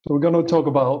So we're going to talk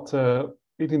about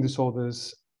eating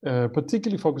disorders,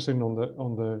 particularly focusing on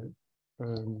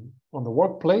the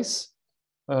workplace.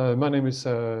 My name is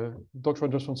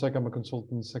Dr. Fonseca. I'm a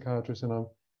consultant psychiatrist, and I'm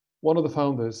one of the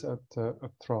founders at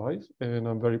Thrive, and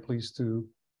I'm very pleased to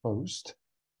host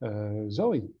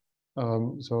Zoe.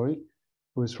 Zoe,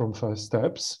 who is from First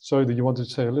Steps. Zoe, do you want to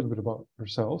say a little bit about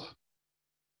yourself?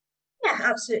 Yeah,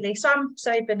 absolutely. So I'm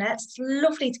Zoe Burnett. It's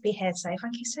lovely to be here today.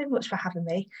 Thank you so much for having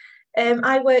me.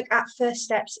 I work at First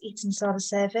Steps Eating Disorder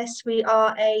Service. We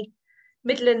are a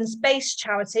Midlands-based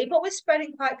charity, but we're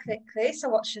spreading quite quickly, so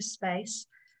watch this space.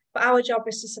 But our job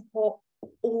is to support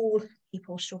all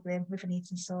people struggling with an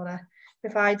eating disorder,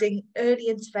 providing early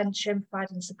intervention,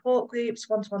 providing support groups,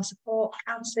 one-to-one support,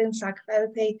 counselling,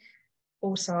 psychotherapy,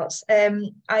 all sorts.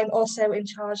 I'm also in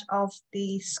charge of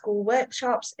the school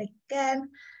workshops, again,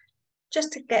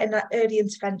 just to get in that early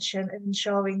intervention and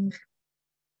ensuring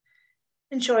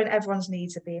everyone's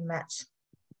needs are being met.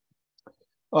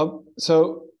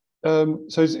 So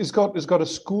it's got a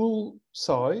school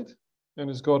side, and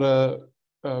it's got a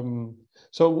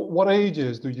so what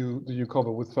ages do you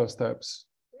cover with First Steps?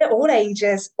 All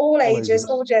ages, all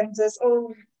genders,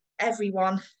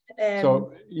 everyone.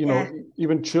 So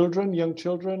even children, young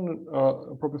children,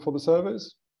 are appropriate for the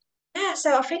service. Yeah,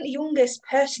 so I think the youngest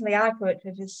personally I've worked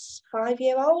with is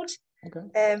 5-year-old.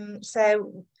 Okay.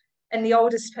 And the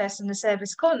oldest person in the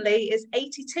service currently is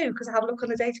 82, because I had a look on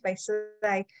the database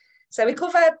today. So we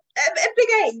cover a big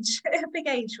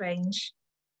age range.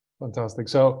 Fantastic.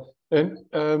 So, and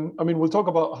I mean, we'll talk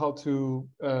about how to,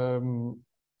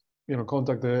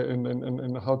 contact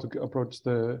and how to approach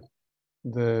the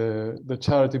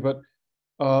charity. But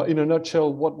in a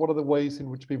nutshell, what are the ways in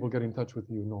which people get in touch with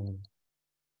you normally?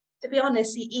 To be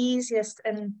honest, the easiest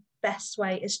and best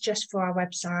way is just for our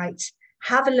website.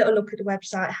 Have a little look at the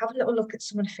website, have a little look at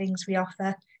some of the things we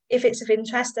offer. If it's of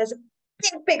interest, there's a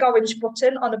big orange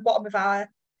button on the bottom of our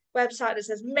website that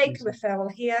says make a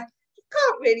referral here. You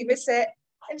can't really miss it.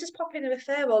 And just pop in a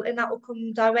referral and that will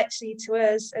come directly to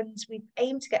us, and we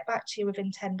aim to get back to you within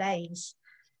 10 days.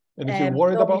 And if you're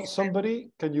worried about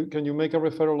somebody, can you make a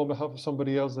referral on behalf of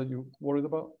somebody else that you're worried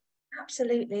about?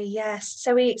 Absolutely, yes.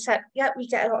 So we get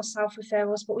a lot of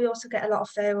self-referrals, but we also get a lot of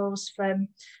referrals from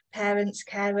parents,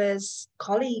 carers,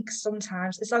 colleagues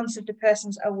sometimes. As long as the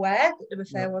person's aware that the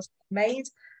referral was made,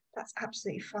 that's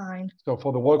absolutely fine. So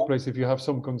for the workplace, if you have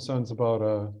some concerns about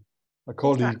a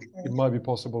colleague, it might be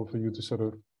possible for you to sort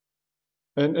of,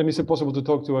 and is it possible to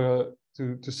talk to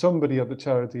somebody at the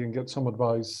charity and get some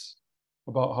advice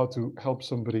about how to help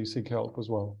somebody seek help as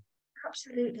well?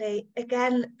 Absolutely.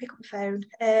 Again, pick up the phone.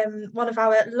 One of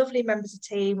our lovely members of the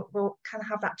team will kind of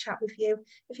have that chat with you.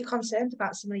 If you're concerned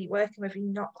about somebody you're working with and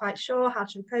you're not quite sure how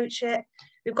to approach it,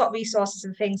 we've got resources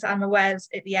and things that I'm aware is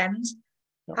at the end.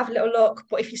 Yep. Have a little look.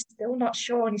 But if you're still not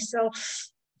sure and you're still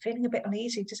feeling a bit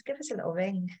uneasy, just give us a little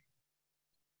ring.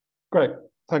 Great.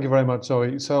 Thank you very much,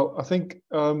 Zoe. So I think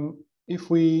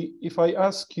if I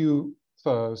ask you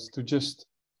first to just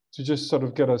sort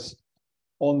of get us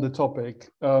on the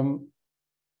topic,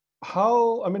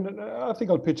 I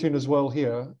think I'll pitch in as well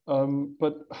here,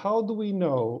 but how do we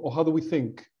know, or how do we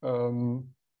think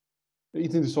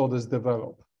eating disorders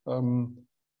develop?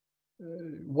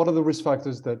 What are the risk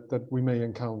factors that we may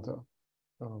encounter?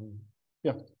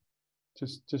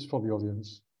 Just for the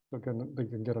audience, so they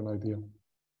can get an idea.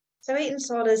 So eating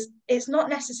disorders, it's not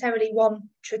necessarily one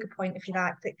trigger point, if you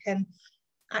like, that can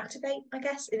activate, I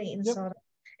guess, an eating disorder.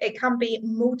 It can be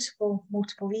multiple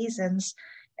reasons.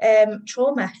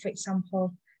 Trauma, for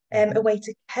example, a way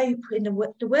to cope in the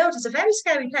world is a very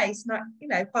scary place,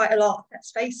 quite a lot, let's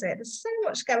face it. There's so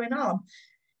much going on.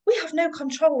 We have no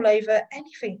control over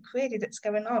anything really that's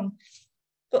going on.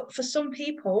 But for some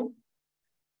people,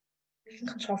 we can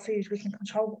control food, we can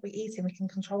control what we're eating, we can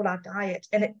control our diet,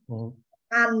 and it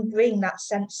can bring that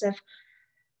sense of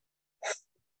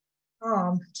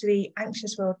harm to the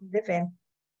anxious world we live in.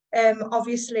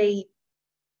 Obviously,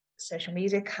 social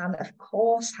media can, of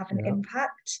course, have an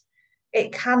impact.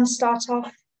 It can start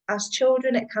off as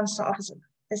children, it can start off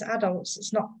as adults.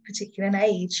 It's not particular in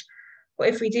age. But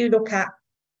if we do look at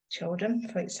children,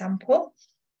 for example,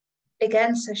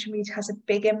 again, social media has a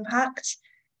big impact.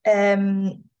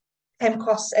 Came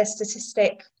across a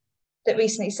statistic that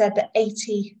recently said that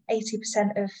 80%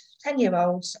 of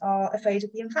 10-year-olds are afraid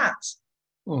of being fat.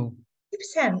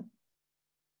 80%.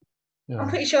 Yeah. I'm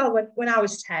pretty sure when I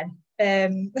was 10,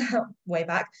 way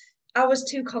back, I was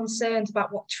too concerned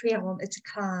about what tree I wanted to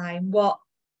climb, what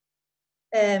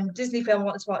Disney film I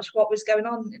wanted to watch, what was going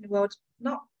on in the world,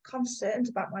 not concerned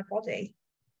about my body.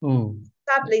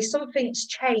 sadly, something's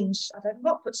changed. I don't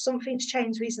know what, but something's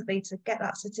changed recently to get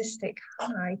that statistic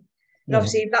high. And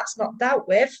obviously, if that's not dealt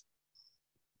with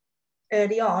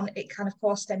early on, it can, of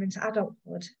course, stem into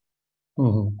adulthood.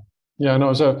 Yeah,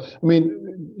 no. So, I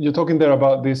mean, you're talking there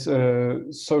about this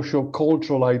social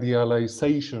cultural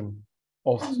idealization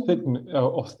of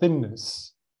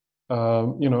thinness.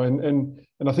 You know,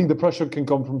 and I think the pressure can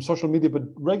come from social media, but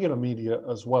regular media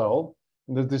as well.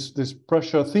 And there's this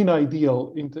pressure, thin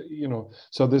ideal into, you know,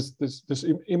 so this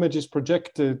image is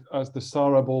projected as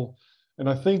desirable. And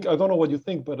I think, I don't know what you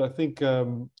think, but I think a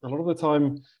lot of the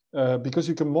time, because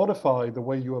you can modify the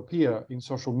way you appear in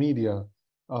social media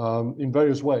in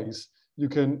various ways, you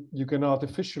can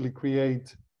artificially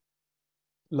create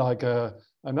like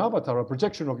an avatar, a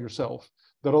projection of yourself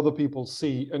that other people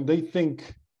see, and they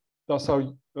think that's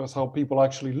how people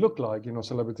actually look like, you know,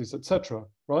 celebrities, etc.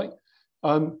 Right?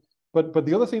 But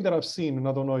the other thing that I've seen, and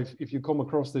I don't know if you come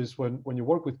across this when you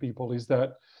work with people, is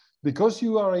that because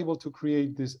you are able to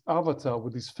create this avatar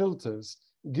with these filters,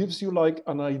 it gives you like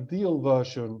an ideal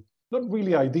version, not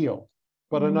really ideal,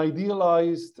 but an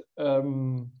idealized,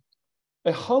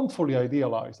 a harmfully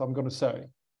idealized, I'm going to say,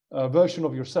 version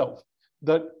of yourself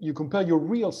that you compare your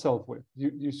real self with.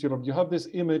 You have this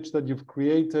image that you've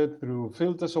created through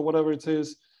filters or whatever it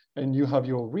is, and you have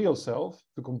your real self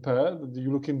to compare.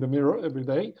 You look in the mirror every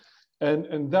day,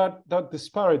 and that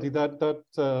disparity,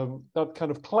 that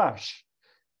kind of clash,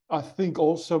 I think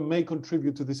also may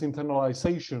contribute to this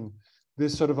internalization,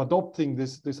 this sort of adopting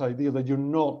this idea that you're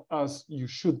not as you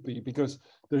should be, because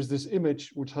there's this image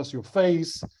which has your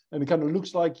face and it kind of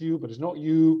looks like you, but it's not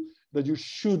you, that you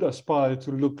should aspire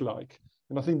to look like.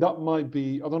 And I think that might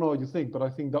be, I don't know what you think, but I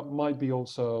think that might be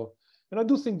also, and I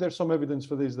do think there's some evidence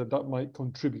for this, that might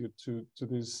contribute to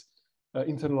this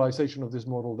internalization of this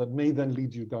model that may then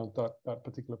lead you down that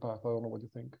particular path. I don't know what you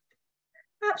think.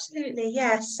 Absolutely,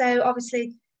 yes. So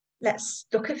obviously, let's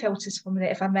look at filters for a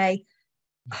minute, if I may.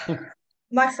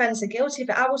 My friends are guilty of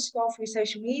it. I will scroll through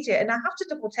social media and I have to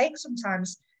double take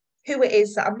sometimes who it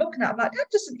is that I'm looking at. I'm like, that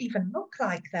doesn't even look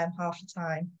like them half the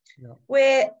time. Yeah.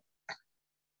 We're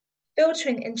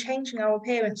filtering and changing our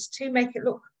appearance to make it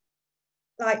look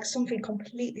like something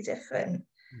completely different.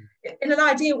 In an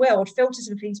ideal world, filters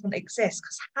and things wouldn't exist,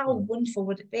 because how wonderful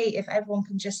would it be if everyone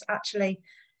can just actually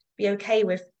be okay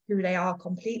with who they are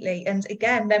completely? And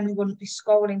again, then we wouldn't be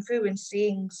scrolling through and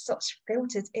seeing such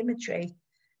filtered imagery.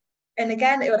 And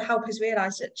again, it would help us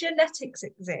realize that genetics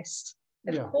exist.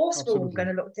 Of course, absolutely. We're all going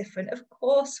to look different. Of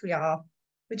course we are.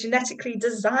 We're genetically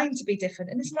designed to be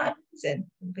different. And isn't that amazing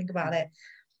when you think about it?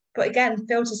 But again,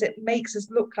 filters, it makes us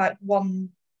look like one,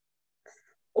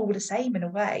 all the same in a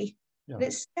way. Yeah. And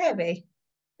it's scary.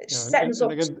 It's setting us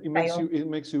up. And again, it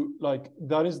makes you like,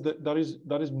 that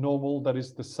is normal, that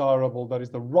is desirable, that is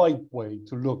the right way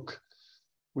to look,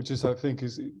 which is, I think,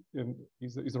 is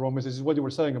the wrong message. This is what you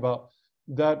were saying about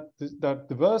that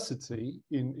diversity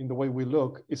in the way we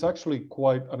look is actually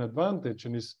quite an advantage,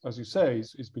 and is, as you say,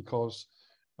 is because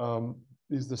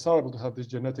it's desirable to have these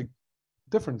genetic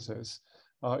differences.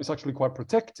 It's actually quite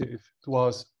protective to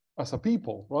us as a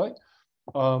people, right?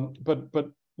 But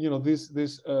you know, this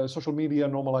social media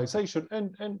normalization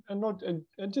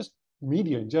and just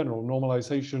media in general,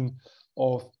 normalization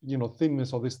of, you know,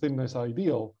 thinness, or this thinness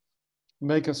ideal,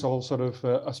 make us all sort of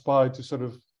aspire to sort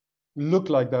of look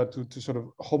like that, to sort of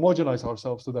homogenize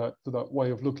ourselves to that way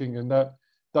of looking, and that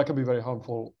can be very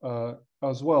harmful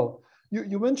as well.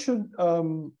 You mentioned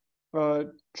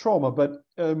trauma, but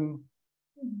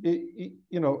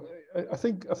you know, I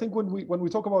think when we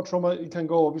talk about trauma, it can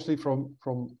go obviously from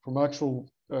actual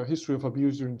history of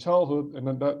abuse during childhood, and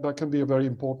then that can be a very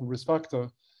important risk factor,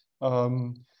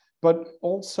 but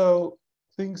also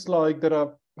things like that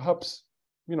are perhaps,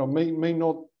 you know, may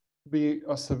not be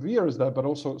as severe as that, but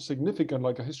also significant,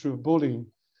 like a history of bullying,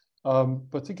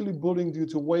 particularly bullying due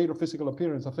to weight or physical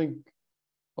appearance. I think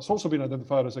has also been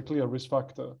identified as a clear risk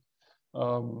factor.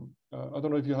 I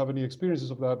don't know if you have any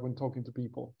experiences of that when talking to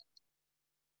people.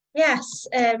 Yes,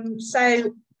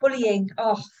 so bullying,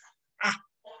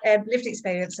 lived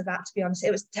experience of that, to be honest.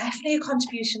 It was definitely a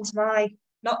contribution to my,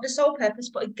 not the sole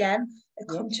purpose, but again, a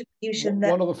contribution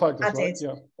that one of the factors, I did. Right?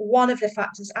 Yeah. One of the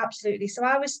factors, absolutely. So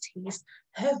I was teased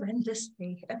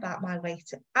horrendously about my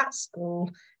weight at school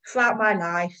throughout my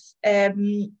life.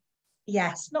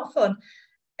 Yes, not fun.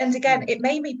 And again, it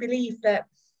made me believe that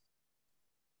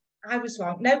I was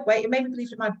wrong. No, wait, it made me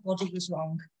believe that my body was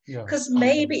wrong. Because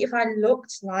maybe if I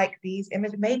looked like these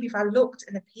images, maybe if I looked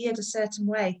and appeared a certain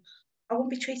way, I wouldn't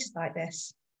be treated like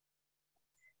this.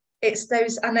 It's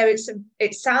those, I know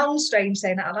it sounds strange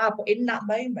saying that out loud, but in that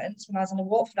moment when I was on a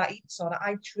walk for that eating disorder,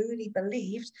 I truly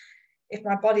believed if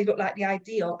my body looked like the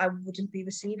ideal, I wouldn't be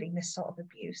receiving this sort of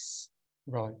abuse.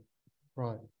 Right,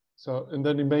 right. So, and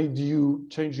then it made you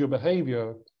change your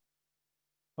behavior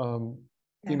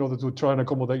in order to try and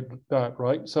accommodate that,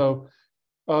 right? So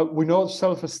we know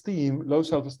self-esteem, low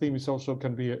self-esteem is also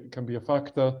can be a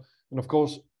factor, and of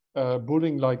course,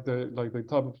 bullying like the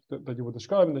type of that you were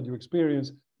describing that you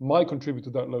experience might contribute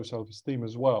to that low self-esteem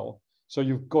as well. So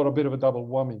you've got a bit of a double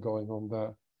whammy going on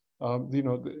there.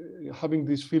 Having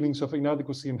these feelings of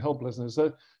inadequacy and helplessness.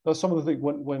 That's some of the things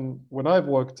when I've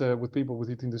worked with people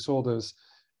with eating disorders,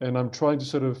 and I'm trying to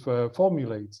sort of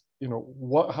formulate,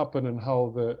 what happened and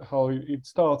how it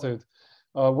started.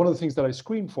 One of the things that I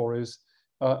screen for is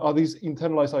are these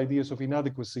internalized ideas of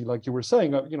inadequacy, like you were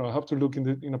saying. I have to look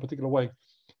in a particular way,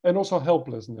 and also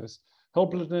helplessness.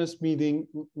 Helplessness meaning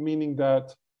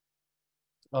that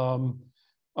I'm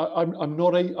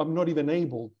not even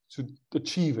able to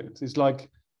achieve it. It's like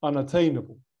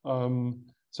unattainable.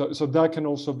 So that can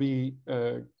also be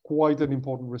quite an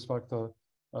important risk factor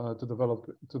to develop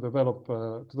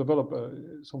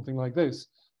something like this.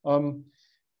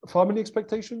 Family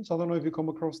expectations. I don't know if you come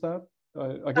across that.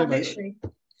 Again,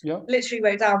 literally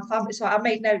wrote down family. So I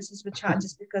made notes as we're chatting,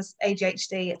 just because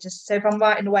ADHD. So if I'm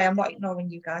writing away, I'm not ignoring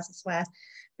you guys, I swear.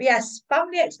 But yes,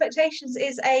 family expectations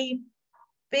is a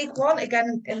big one,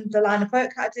 again, in the line of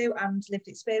work I do and lived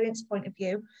experience point of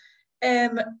view.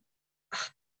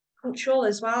 Cultural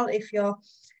as well. If you're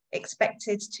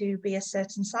expected to be a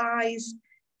certain size,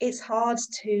 it's hard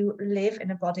to live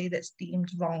in a body that's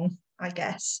deemed wrong, I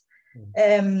guess.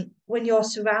 When you're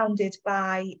surrounded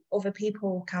by other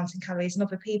people counting calories and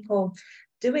other people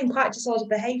doing quite disordered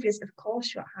behaviours, of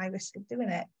course you're at high risk of doing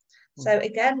it. So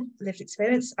again, lived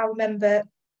experience. I remember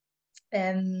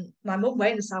my mum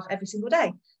weighing herself every single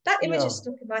day. That image is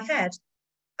stuck in my head,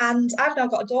 and I've now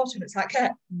got a daughter, and it's like,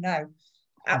 no,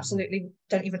 absolutely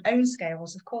don't even own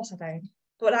scales. Of course I don't,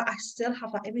 but I still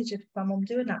have that image of my mum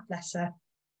doing that, bless her.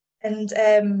 And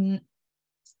I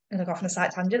got off on a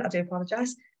side tangent, I do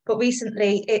apologise, but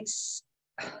recently it's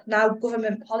now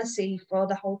government policy for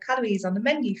the whole calories on the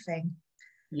menu thing.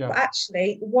 But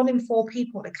actually 1 in 4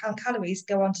 people that count calories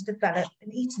go on to develop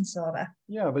an eating disorder.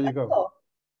 There you go.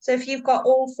 So if you've got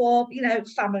all 4,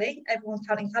 family, everyone's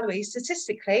counting calories,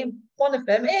 statistically, one of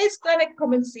them is going to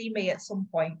come and see me at some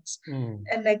point,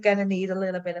 and they're going to need a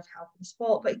little bit of help and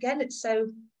support. But again, it's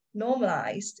so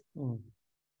normalised.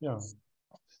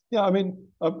 Yeah, I mean,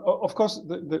 of course,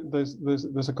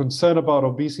 there's a concern about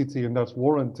obesity, and that's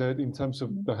warranted in terms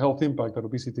of the health impact that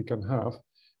obesity can have.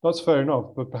 That's fair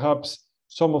enough, but perhaps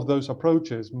some of those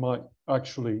approaches might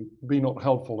actually be not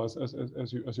helpful, as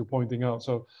you're pointing out.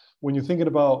 So when you're thinking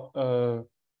about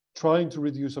trying to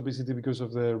reduce obesity because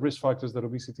of the risk factors that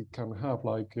obesity can have,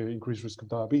 like increased risk of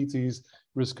diabetes,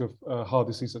 risk of heart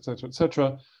disease,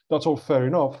 etc., that's all fair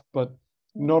enough, but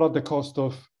not at the cost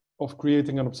of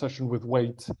creating an obsession with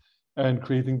weight and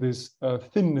creating this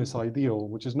thinness ideal,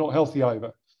 which is not healthy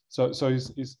either. So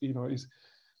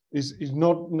is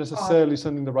not necessarily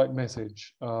sending the right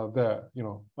message there.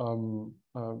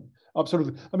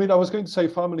 Absolutely. I mean, I was going to say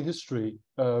family history,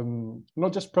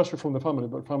 not just pressure from the family,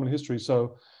 but family history.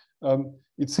 So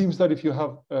it seems that if you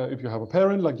have a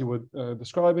parent like you were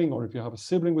describing, or if you have a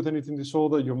sibling with an eating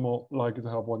disorder, you're more likely to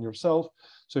have one yourself.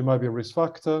 So it might be a risk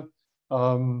factor.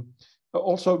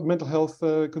 Also, mental health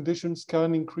conditions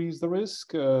can increase the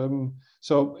risk.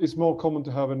 So it's more common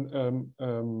to have an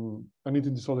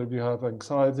eating disorder if you have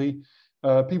anxiety.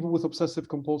 People with obsessive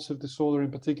compulsive disorder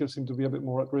in particular seem to be a bit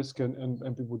more at risk, and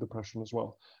people with depression as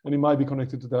well. And it might be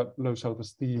connected to that low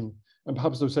self-esteem and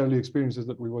perhaps those early experiences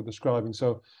that we were describing.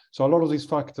 So a lot of these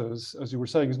factors, as you were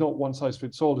saying, is not one size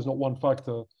fits all. There's not one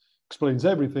factor explains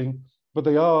everything, but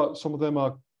some of them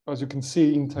are, as you can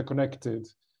see, interconnected.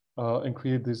 And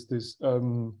create this I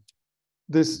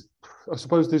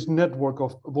suppose this network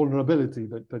of vulnerability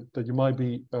that you might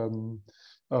be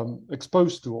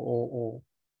exposed to or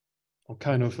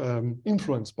kind of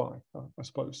influenced by, I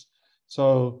suppose.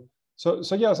 So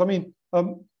yes, I mean,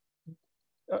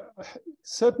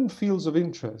 certain fields of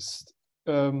interest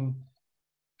can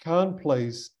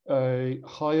place a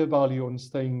higher value on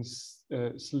staying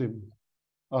slim.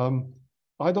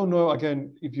 I don't know,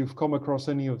 again, if you've come across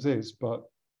any of this, but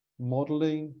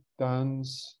modeling,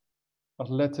 dance,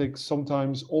 athletics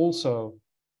sometimes also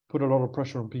put a lot of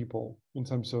pressure on people in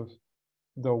terms of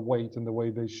their weight and the way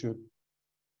they should.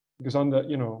 Because under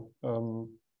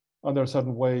a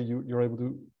certain way, you're able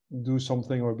to do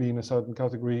something or be in a certain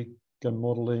category. Again,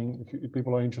 modeling, if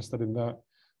people are interested in that.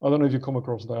 I don't know if you come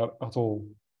across that at all.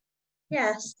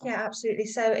 Yes, yeah, absolutely.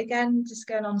 So again, just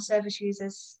going on service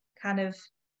users kind of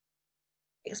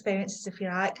experiences, if you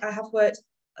like. I have worked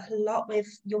a lot with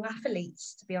young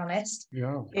athletes, to be honest.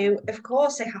 Yeah. Who, of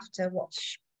course, they have to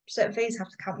watch certain things, have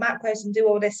to count macros and do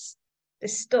all this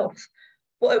stuff.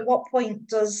 But at what point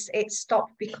does it stop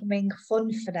becoming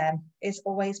fun for them is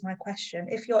always my question.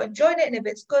 If you're enjoying it and if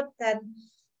it's good, then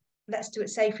let's do it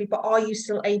safely. But are you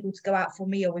still able to go out for a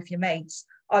meal with your mates?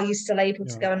 Are you still able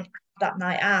to go and have that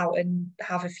night out and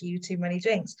have a few too many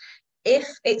drinks? If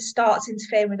it starts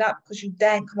interfering with that because you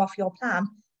then come off your plan,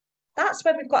 that's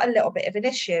when we've got a little bit of an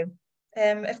issue.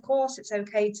 Of course, it's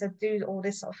okay to do all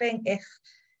this sort of thing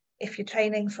if you're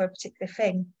training for a particular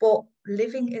thing, but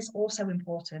living is also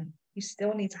important. You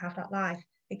still need to have that life.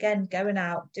 Again, going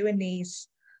out, doing these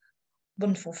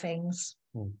wonderful things.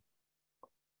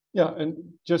 Yeah, and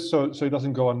just so it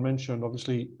doesn't go unmentioned,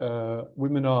 obviously,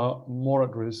 women are more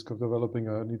at risk of developing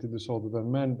an eating disorder than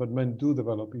men, but men do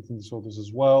develop eating disorders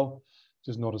as well,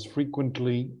 just not as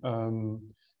frequently.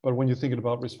 But when you're thinking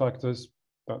about risk factors,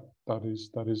 that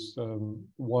is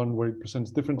one where it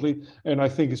presents differently, and I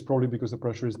think it's probably because the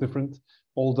pressure is different.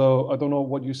 Although I don't know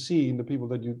what you see in the people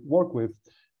that you work with.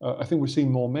 I think we're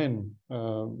seeing more men,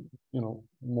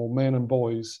 more men and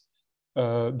boys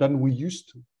than we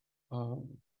used to.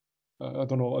 I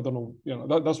don't know.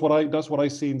 That's what I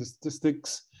see in the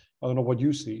statistics. I don't know what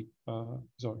you see.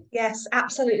 Sorry. Yes,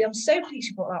 absolutely. I'm so pleased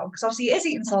you brought that up because obviously it is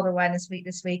Eating Disorder Awareness Week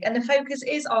this week, and the focus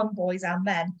is on boys and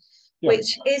men,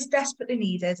 which is desperately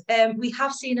needed. We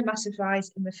have seen a massive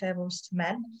rise in referrals to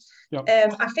men.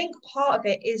 I think part of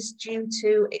it is due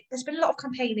to there's been a lot of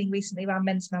campaigning recently around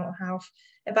men's mental health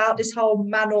about this whole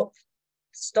man up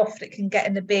stuff that can get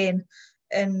in the bin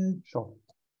and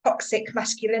toxic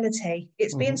masculinity.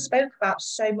 It's being spoke about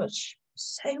so much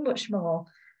more,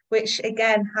 which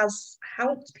again has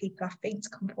helped people, I think, to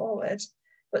come forward.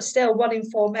 But still, 1 in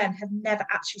 4 men have never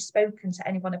actually spoken to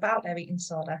anyone about their eating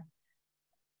disorder.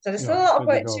 So there's still a lot of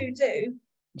work to do.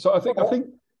 So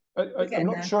I'm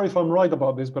not sure if I'm right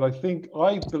about this, but I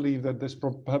believe that there's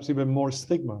perhaps even more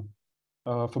stigma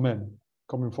for men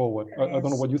coming forward. I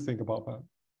don't know what you think about that.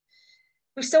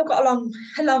 We've still got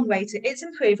a long way to, it's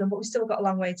improving, but we've still got a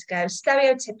long way to go.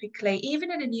 Stereotypically,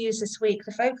 even in the news this week,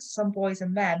 the focus is on boys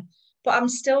and men, but I'm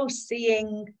still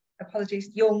seeing,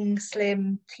 young,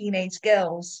 slim teenage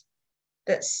girls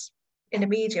that's in the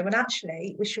media, when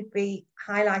actually we should be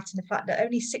highlighting the fact that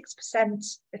only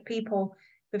 6% of people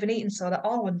with an eating disorder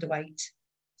are underweight.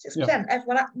 6%,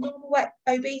 everyone normal weight,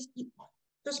 obese,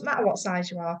 doesn't matter what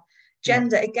size you are.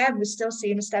 Gender, again, we're still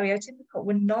seeing a stereotypical.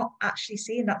 We're not actually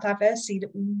seeing that diversity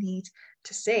that we need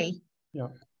to see.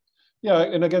 Yeah,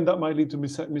 and again, that might lead to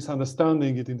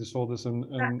misunderstanding eating disorders and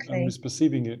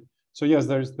misperceiving it. So yes,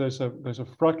 there's a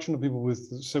fraction of people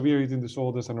with severe eating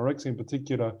disorders, anorexia in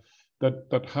particular,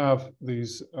 that have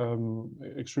these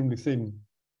extremely thin.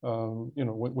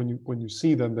 When you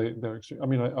see them, they're extreme. I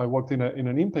mean, I worked in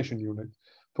an inpatient unit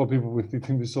for people with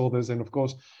eating disorders, and of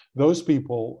course, those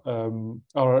people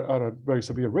are at very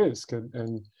severe risk,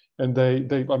 and they.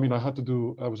 I mean,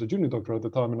 I was a junior doctor at the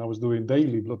time, and I was doing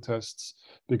daily blood tests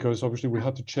because obviously we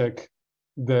had to check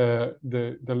the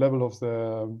level of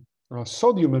the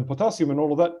sodium and potassium and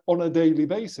all of that on a daily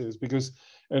basis, because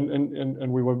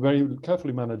and we were very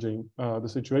carefully managing the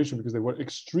situation because they were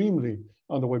extremely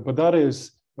underweight. But that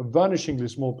is a vanishingly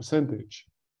small percentage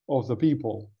of the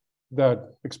people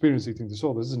that experience eating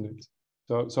disorders, isn't it?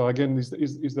 So again, is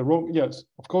the wrong? Yes,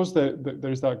 of course there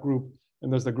is that group,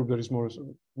 and there's the group that is most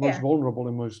vulnerable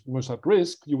and most at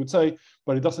risk, you would say,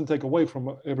 but it doesn't take away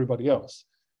from everybody else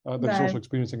that is also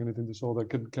experiencing an eating disorder.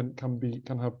 Can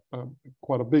have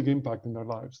quite a big impact in their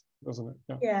lives, doesn't it?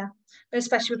 Yeah, and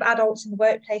especially with adults in the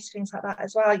workplace, things like that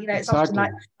as well. It's often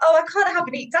like, oh, I can't have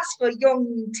an eat. That's for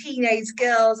young teenage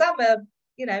girls. I'm a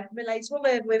middle-aged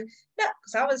woman with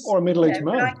because I was or a middle-aged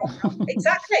man.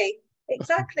 Exactly.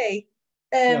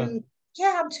 I'm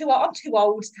too old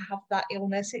to have that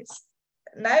illness.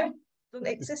 Doesn't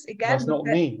exist again. That's not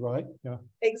me, right? Yeah.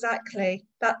 Exactly.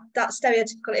 That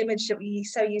stereotypical image that we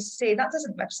so used to see, that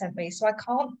doesn't represent me, so I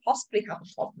can't possibly have a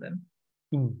problem.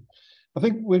 I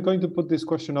think we're going to put this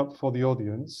question up for the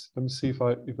audience. Let me see if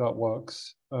that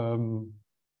works.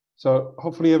 So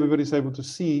hopefully everybody's able to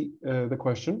see the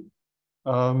question.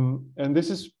 And this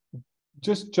is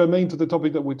just germane to the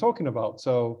topic that we're talking about.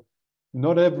 So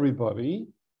not everybody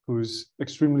who's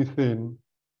extremely thin,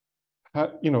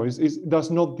 that's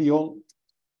not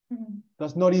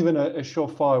even a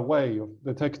surefire way of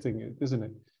detecting it, isn't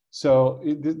it? So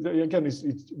again, it's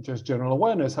just general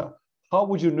awareness. How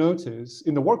would you notice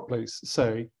in the workplace,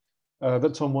 say,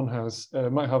 that someone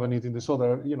might have an eating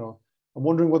disorder? I'm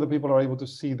wondering whether people are able to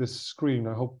see this screen.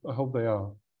 I hope they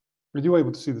are. Are you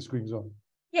able to see the screen, Zoe?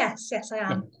 Yes, I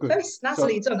am. Yeah, very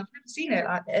snazzily done. I've never seen it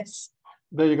like this.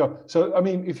 There you go. So, I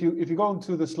mean, if you go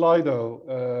onto the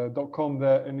Slido.com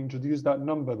there and introduce that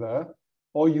number there,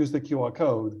 or use the QR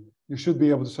code, you should be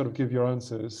able to sort of give your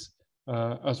answers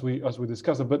as we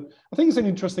discuss it. But I think it's an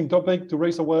interesting topic to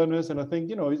raise awareness, and I think,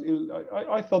 you know,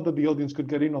 I thought that the audience could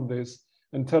get in on this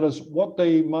and tell us what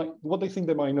they think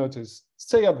they might notice,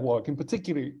 say at work, in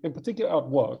particular at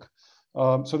work.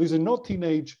 So these are not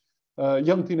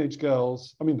young teenage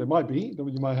girls. I mean, there might be.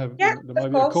 You might have. Yeah, There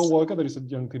might be a co-worker that is a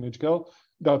young teenage girl.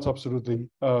 That's absolutely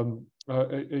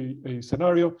a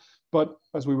scenario. But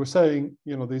as we were saying,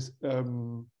 you know, this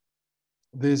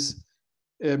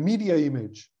media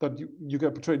image that you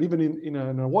get portrayed, even in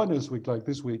an awareness week like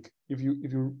this week. If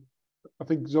you, I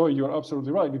think, Zoe, you're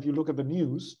absolutely right. If you look at the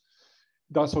news,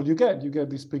 that's all you get. You get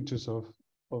these pictures of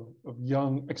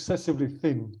young, excessively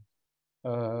thin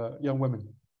young women.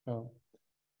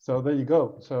 So there you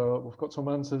go. So we've got some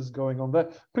answers going on there.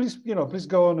 Please, you know, please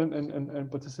go on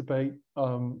and participate.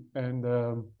 And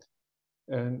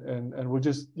we'll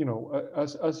just, you know,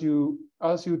 as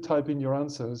you type in your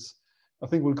answers, I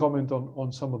think we'll comment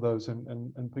on some of those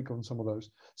and pick on some of those.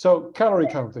 So calorie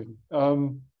counting,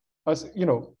 as you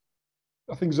know,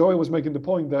 I think Zoe was making the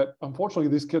point that unfortunately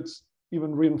this gets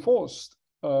even reinforced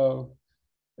and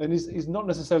is not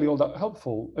necessarily all that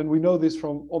helpful. And we know this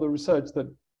from other research that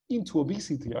into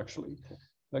obesity, actually,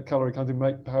 that calorie counting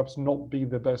might perhaps not be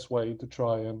the best way to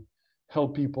try and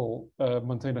help people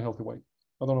maintain a healthy weight.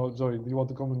 I don't know, Zoe, do you want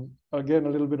to comment again a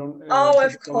little bit on? Oh,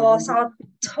 of course.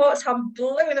 I'm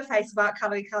blue in the face about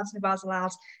calorie counting in bars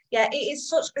allowed. Yeah, it is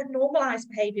such a normalised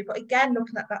behaviour. But again,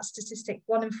 looking at that statistic,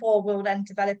 1 in 4 will then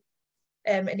develop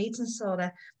an eating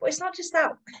disorder. But it's not just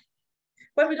that.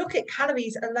 When we look at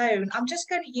calories alone, I'm just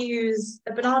going to use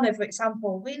a banana, for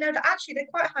example. We know that actually they're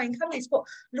quite high in calories, but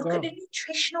look at the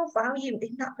nutritional value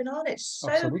in that banana.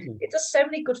 It does so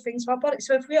many good things for our body.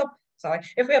 So if we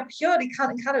are purely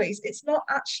counting calories, it's not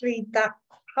actually that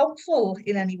helpful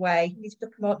in any way. We need to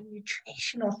look more at the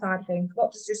nutritional side of things.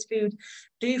 What does this food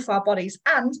do for our bodies?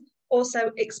 And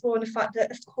also exploring the fact that,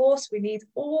 of course, we need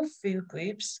all food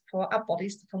groups for our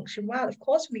bodies to function well. Of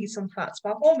course, we need some fats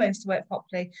for our hormones to work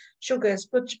properly, sugars,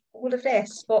 but all of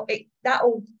this. But that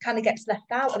all kind of gets left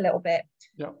out a little bit.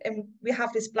 Yeah. And we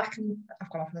have this black and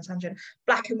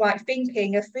white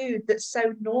thinking of food that's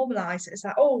so normalised. It's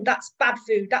like, oh, that's bad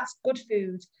food, that's good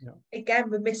food. Yeah. Again,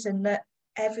 we're missing that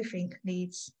everything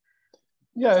needs.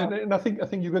 Yeah, and I think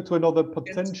you get to another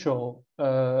potential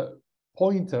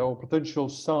pointer or potential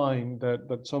sign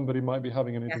that somebody might be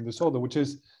having an eating disorder, which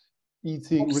is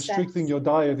restricting your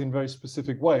diet in very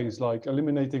specific ways, like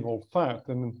eliminating all fat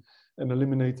and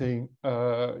eliminating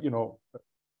you know,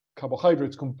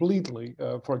 carbohydrates completely,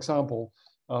 for example,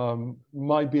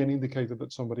 might be an indicator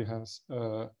that somebody has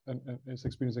and is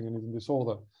experiencing an eating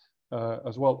disorder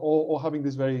as well, or having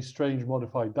these very strange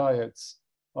modified diets.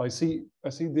 I see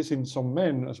this in some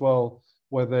men as well,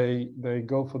 where they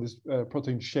go for this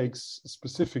protein shakes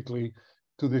specifically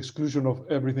to the exclusion of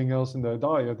everything else in their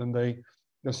diet, and they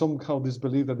somehow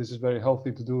disbelieve that this is very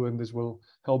healthy to do, and this will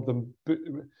help them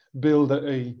build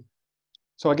a.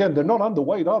 So again, they're not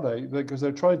underweight, are they? Because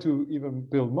they're trying to even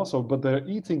build muscle, but their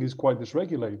eating is quite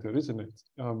dysregulated, isn't it?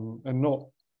 And not.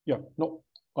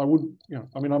 I would.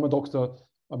 I mean, I'm a doctor.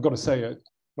 I've got to say it.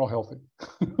 Not healthy.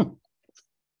 Of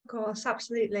course,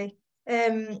 absolutely.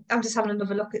 I'm just having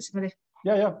another look at some of the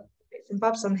bits and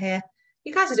bobs on here.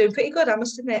 You guys are doing pretty good, I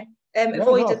must admit.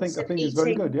 Avoidance I think eating. it's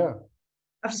very good. Yeah.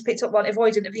 I've just picked up one,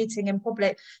 avoidant of eating in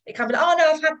public. It can be like, oh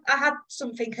no, I had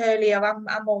something earlier.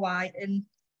 I'm all right, and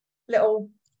little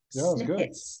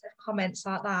snippets of comments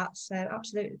like that. So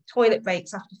absolutely, toilet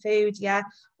breaks after food. Yeah.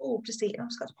 Oh, just eating. I've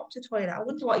just got to pop to the toilet. I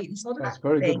wonder what eating disorder. That's a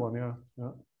very good one. Yeah.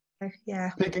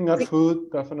 Yeah. Picking at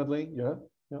food, definitely.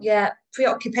 Yeah.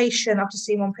 Preoccupation. I've just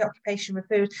seen one, preoccupation with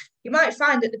food. You might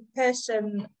find that the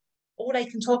person, all they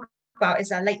can talk about is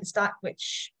their latest diet,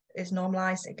 which is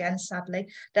normalised again, sadly.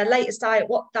 Their latest diet,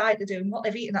 what diet they're doing, what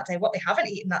they've eaten that day, what they haven't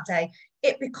eaten that day.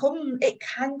 It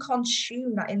can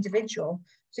consume that individual.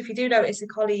 So if you do notice a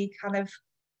colleague kind of,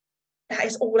 that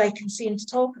is all they can seem to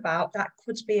talk about, that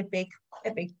could be a big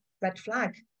red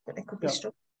flag that they could be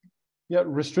struggling. Yeah,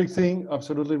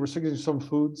 absolutely restricting some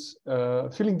foods,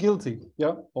 feeling guilty,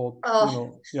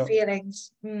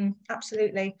 feelings,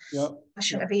 absolutely. Yeah, I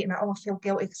shouldn't have eaten that. Oh, I feel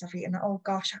guilty because I've eaten that. Oh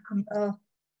gosh, I couldn't.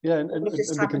 Yeah, and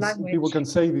people can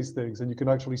say these things, and you can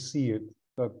actually see it,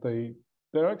 that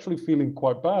they're actually feeling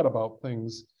quite bad about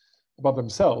things, about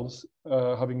themselves,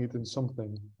 having eaten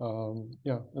something. And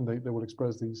they will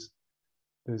express these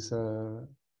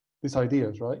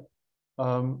ideas, right?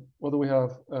 What do we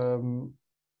have?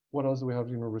 What else do we have?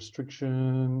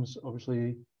 Restrictions,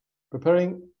 obviously,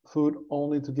 preparing food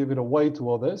only to give it away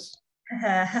to others.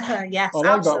 Yes, I like that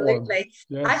one. absolutely.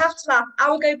 Yes. I have to laugh. I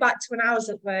will go back to when I was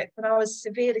at work, when I was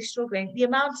severely struggling. The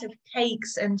amount of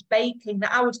cakes and baking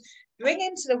that I would bring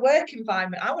into the work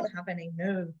environment, I wouldn't have any.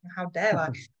 No, how dare I?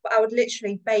 But I would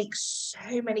literally bake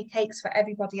so many cakes for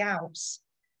everybody else.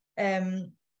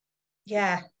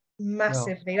 Yeah,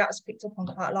 massively. That was picked up on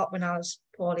quite a lot when I was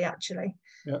poorly, actually.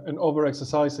 Yeah, and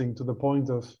over-exercising to the point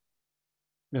of,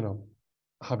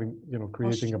 having,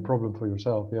 creating a problem for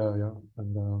yourself. Yeah.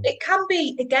 And it can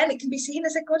be, again, it can be seen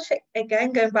as a good fit.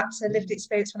 Again, going back to lived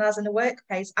experience when I was in the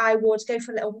workplace, I would go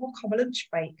for a little walk on my lunch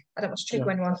break. I don't want to trigger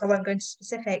anyone, so I won't go into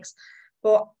specifics.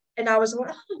 And I was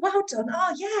like, oh, well done.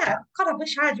 Oh, yeah. God, I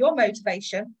wish I had your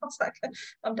motivation. I was like,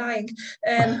 I'm dying.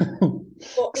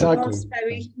 But exactly. It was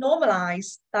very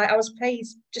normalised. Like I was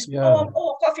praised just, I've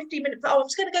got 15 minutes. Oh, I'm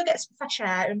just going to go get some fresh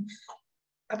air. And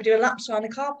I'd be doing laps around the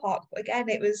car park. But again,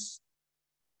 it was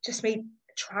just me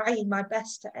trying my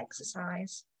best to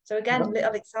exercise. So again,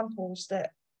 little examples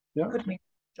that could be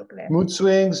struggling. Mood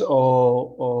swings,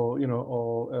 or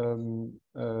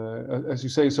as you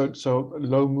say, so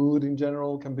low mood in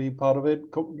general can be part of it.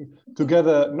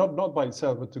 Together, not by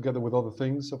itself, but together with other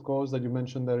things, of course, that you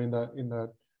mentioned there in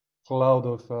that cloud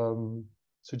of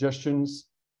suggestions.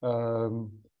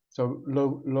 So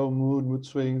low mood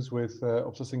swings with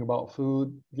obsessing about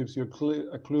food gives you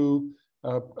a clue.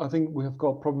 I think we have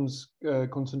got problems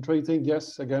concentrating.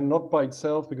 Yes, again, not by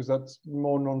itself, because that's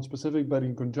more non-specific, but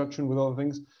in conjunction with other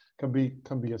things can be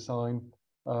a sign.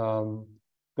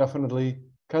 Definitely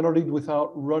cannot eat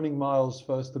without running miles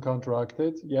first to counteract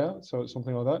it. Yeah, so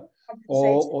something like that.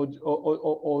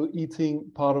 Or eating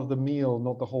part of the meal,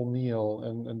 not the whole meal,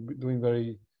 and doing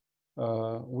very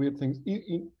weird things.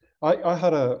 I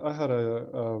had a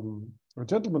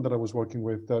gentleman that I was working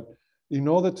with that, in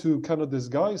order to kind of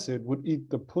disguise it, would eat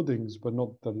the puddings, but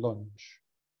not the lunch.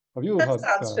 Have you had that?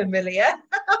 Sounds familiar.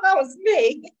 That was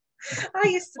me. I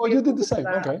used to. Oh, you did the same.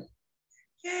 Okay.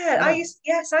 Yeah, I used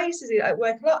to do that at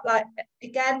work a lot. Like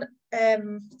again,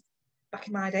 back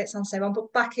in my day, it sounds so wrong,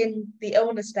 but back in the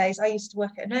illness days, I used to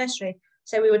work at a nursery.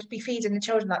 So we would be feeding the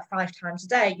children like 5 times a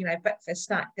day. Breakfast,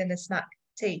 snack, dinner, snack,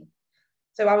 tea.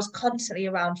 So I was constantly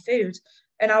around food,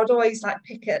 and I would always like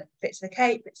pick at bits of the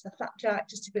cake, bits of the flapjack,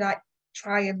 just to be like,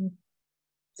 try and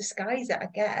disguise it, I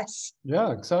guess.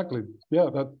 Yeah, exactly. Yeah,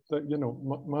 that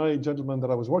my gentleman that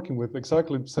I was working with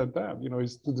exactly said that,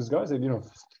 is to disguise it.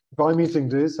 If I'm eating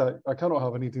this, I cannot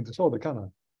have an eating disorder, can I?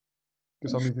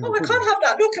 Because I'm eating. Oh, I can't have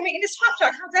that. Look, I'm eating this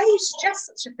flapjack. How dare you suggest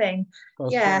such a thing?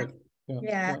 That's yeah. Right.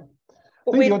 Yeah.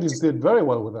 But I think the audience did very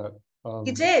well with that.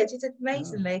 You did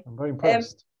amazingly. Yeah, I'm very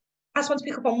impressed. I just want to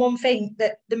pick up on one thing,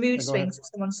 that the mood swings, as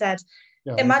someone said.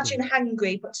 Yeah, imagine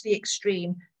hangry, but to the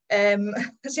extreme.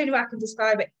 That's the only way I can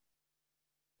describe it.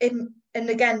 And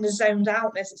again, the zoned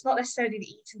outness, it's not necessarily the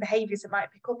eating behaviours that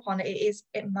might pick up on it.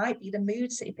 It might be the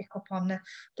moods that you pick up on, the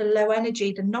low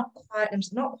energy, the not quite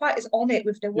as on it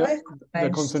with the work. The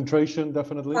concentration,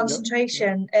 definitely.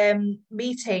 Concentration,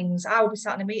 meetings. I would be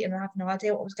sat in a meeting and I have no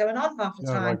idea what was going on half the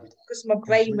time, because my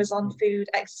brain was on food,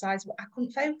 exercise. I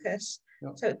couldn't focus.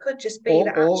 So it could just be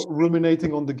or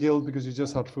ruminating on the guilt because you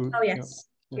just had food. Oh yes,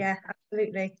 yeah,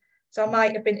 absolutely. So I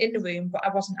might have been in the room, but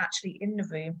I wasn't actually in the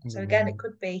room. So again, it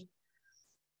could be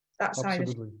that side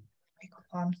of pick up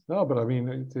on. No, but I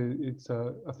mean, it's.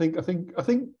 I think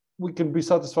we can be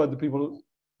satisfied that people,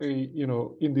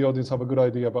 in the audience have a good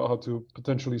idea about how to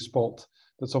potentially spot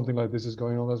that something like this is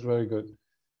going on. That's very good.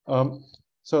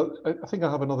 So I think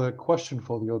I have another question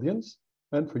for the audience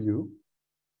and for you.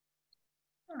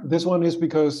 Oh. This one is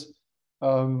because,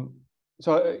 in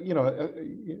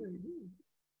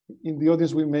the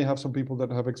audience, we may have some people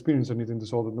that have experienced an eating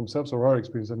disorder themselves or are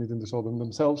experiencing an eating disorder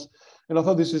themselves. And I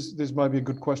thought this might be a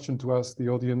good question to ask the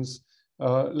audience.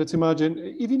 Let's imagine,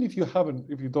 even if you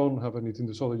don't have an eating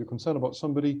disorder, you're concerned about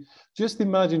somebody, just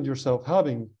imagine yourself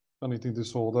having an eating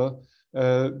disorder,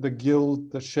 the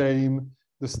guilt, the shame,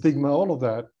 the stigma, all of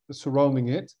that surrounding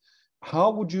it.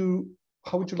 How would you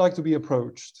like to be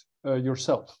approached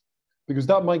yourself? Because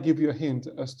that might give you a hint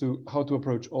as to how to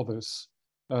approach others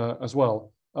as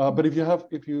well. But if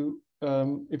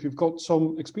you've got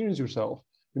some experience yourself,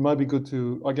 it might be good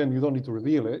to, again, you don't need to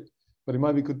reveal it, but it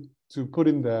might be good to put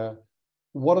in there,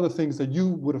 what are the things that you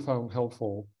would have found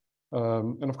helpful?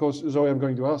 And of course, Zoe, I'm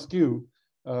going to ask you,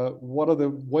 what are the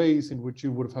ways in which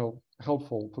you would have found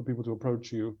helpful for people to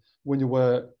approach you when you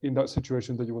were in that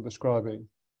situation that you were describing,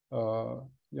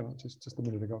 just a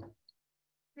minute ago?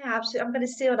 Yeah, absolutely. I'm going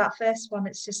to steal that first one.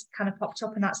 It's just kind of popped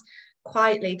up, and that's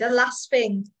quietly. The last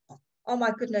thing, oh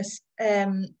my goodness,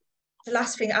 the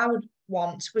last thing I would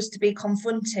want was to be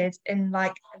confronted in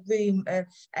like a room of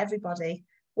everybody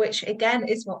which again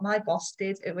is what my boss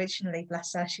did originally.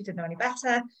 Bless her, she didn't know any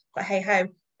better, but hey ho.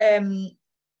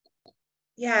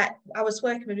 Yeah, I was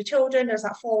working with the children. There was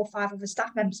like 4 or 5 other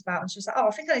staff members about, and she was like, "Oh,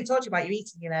 I think I only told you about your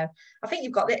eating. I think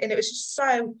you've got it." And it was just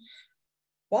so,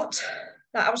 what?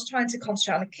 Like, I was trying to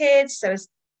concentrate on the kids.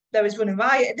 There was running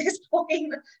riot at this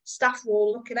point. Staff were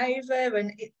all looking over,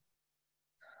 and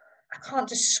I can't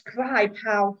describe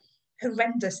how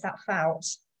horrendous that felt.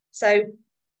 So,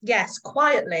 yes,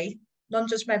 quietly,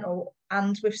 non-judgmental,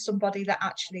 and with somebody that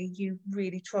actually you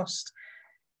really trust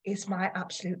is my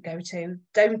absolute go-to.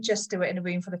 Don't just do it in a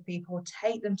room full of people.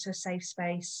 Take them to a safe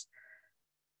space.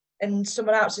 And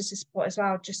someone else is to support as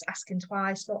well, just asking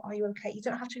twice, look, are you okay? You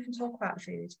don't have to even talk about the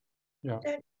food. Yeah.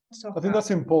 I think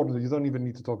that's important. You don't even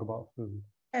need to talk about food.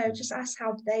 Just ask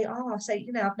how they are. So,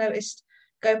 I've noticed,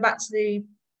 going back to the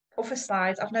other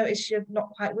slides, I've noticed you're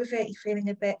not quite with it. You're feeling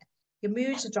a bit, your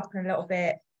moods are dropping a little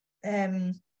bit.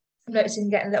 I'm noticing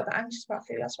you're getting a little bit anxious about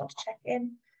food. I just want to check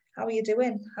in. How are you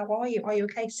doing? How are you? Are you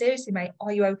okay? Seriously, mate,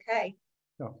 are you okay?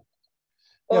 Yeah.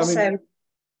 Also,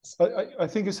 I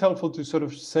think it's helpful to sort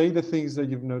of say the things that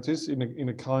you've noticed in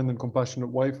a kind and compassionate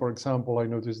way. For example, I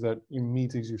noticed that in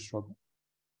meetings you struggle.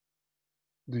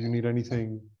 Do you need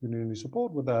anything? Do you need any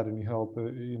support with that? Any help?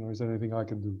 Is there anything I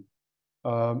can do?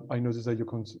 I noticed that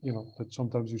that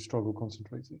sometimes you struggle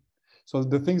concentrating. So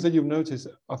the things that you've noticed,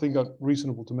 I think, are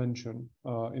reasonable to mention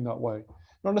in that way.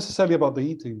 Not necessarily about the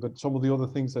eating, but some of the other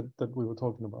things that we were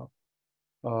talking about.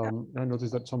 I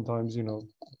noticed that sometimes,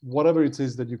 whatever it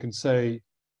is that you can say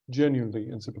genuinely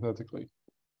and sympathetically,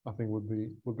 I think would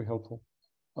be helpful.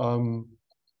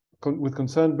 With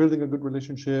concern, building a good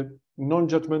relationship,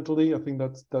 non-judgmentally, I think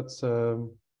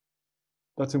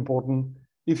that's important.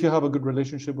 If you have a good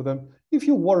relationship with them, if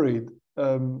you're worried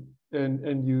and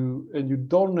you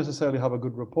don't necessarily have a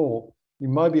good rapport, it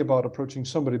might be about approaching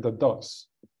somebody that does,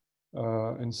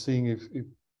 and seeing if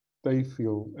they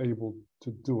feel able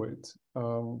to do it.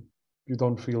 You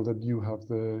don't feel that you have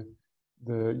the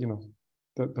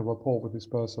rapport with this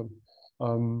person.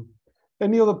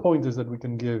 Any other pointers that we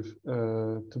can give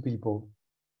to people?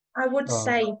 I would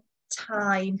say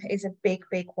time is a big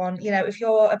one. If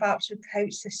you're about to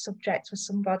coach this subject with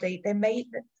somebody,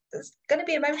 there's going to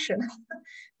be emotion.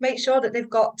 Make sure that they've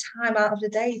got time out of the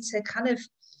day to kind of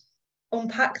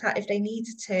unpack that if they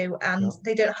needed to, and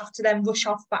they don't have to then rush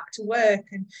off back to work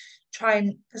and try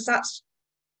and, because that's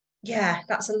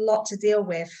a lot to deal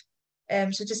with.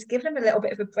 So just give them a little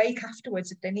bit of a break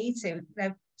afterwards if they need to.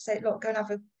 Say, look, go and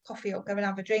have a coffee or go and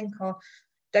have a drink, or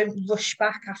don't rush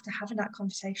back after having that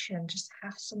conversation. Just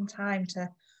have some time to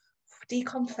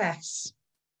decompress.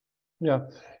 Yeah,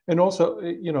 and also,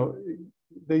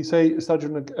 they say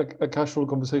starting a casual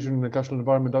conversation in a casual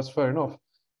environment. That's fair enough,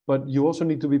 but you also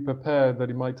need to be prepared that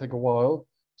it might take a while.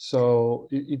 So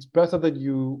it's better that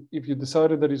if you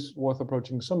decided that it's worth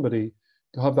approaching somebody,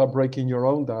 to have that break in your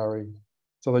own diary,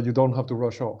 so that you don't have to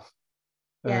rush off.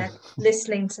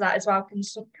 Listening to that as well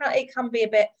it can be a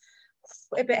bit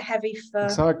heavy for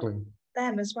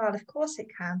them as well. Of course it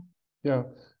can. Yeah,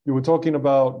 you were talking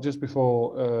about just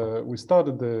before we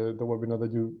started the webinar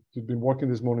that you've been working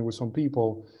this morning with some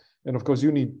people, and of course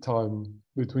you need time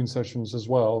between sessions as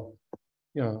well.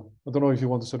 Yeah, I don't know if you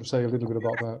want to sort of say a little bit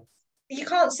about that. You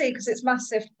can't see because it's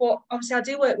massive, but obviously I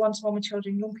do work one-to-one with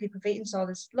children, young people with eating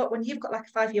disorders. Look, when you've got like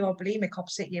a 5-year-old bulimic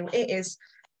opposite you,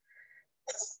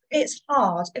 it's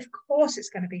hard. Of course it's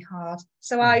going to be hard.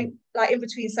 So I, like, in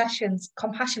between sessions,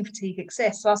 compassion fatigue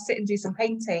exists. So I'll sit and do some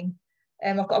painting.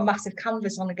 I've got a massive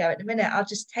canvas on the go at the minute. I'll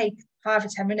just take 5 or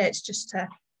 10 minutes just to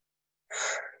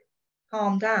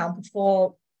calm down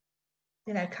before,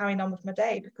 carrying on with my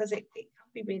day, because it can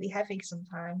be really heavy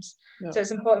sometimes. Yeah. So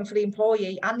it's important for the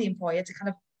employee and the employer to kind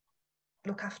of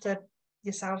look after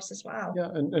yourselves as well. Yeah,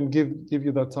 and give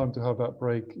you that time to have that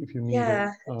break if you need it.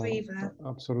 Yeah, a breather.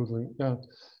 Absolutely, yeah.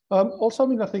 Also,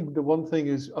 I think the one thing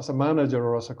is, as a manager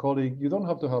or as a colleague, you don't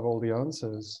have to have all the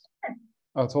answers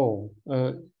at all.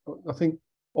 I think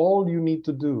all you need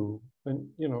to do, and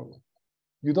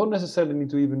you don't necessarily need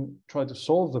to even try to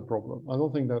solve the problem. I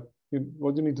don't think that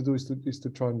what you need to do is to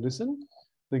try and listen.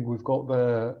 I think we've got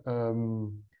the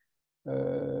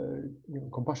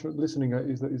compassionate listening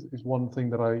is one thing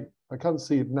that I can't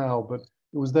see it now, but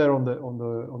it was there on the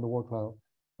workflow.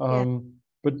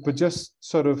 But just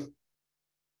sort of,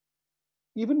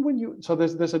 even when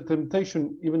there's a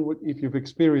temptation, even if you've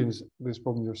experienced this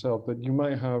problem yourself, that you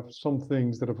might have some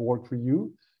things that have worked for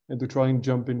you, and to try and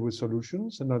jump in with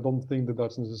solutions. And I don't think that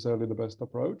that's necessarily the best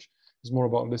approach. It's more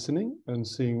about listening and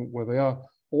seeing where they are.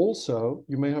 Also,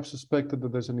 you may have suspected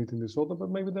that there's an eating disorder, but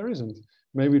maybe there isn't.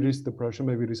 Maybe it is depression,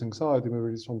 maybe it is anxiety,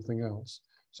 maybe it is something else.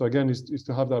 So again, is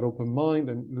to have that open mind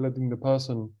and letting the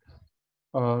person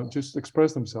just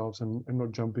express themselves and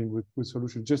not jump in with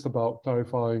solutions, just about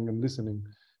clarifying and listening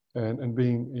and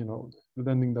being, you know,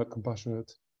 lending that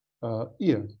compassionate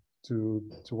ear to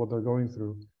what they're going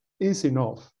through is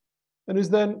enough. And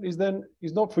is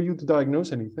not for you to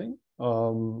diagnose anything,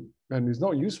 and is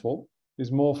not useful.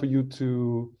 It's more for you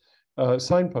to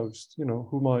signpost, you know,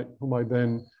 who might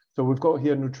then. So we've got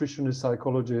here nutritionist,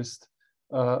 psychologist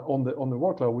on the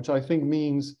workload, which I think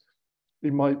means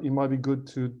it might be good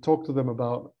to talk to them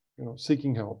about, you know,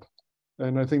 seeking help,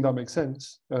 and I think that makes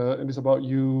sense. And it's about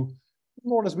you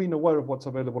more or less being aware of what's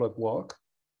available at work,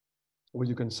 where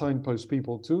you can signpost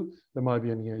people to. There might be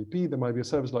an EAP, there might be a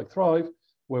service like Thrive,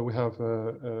 where we have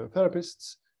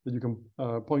therapists that you can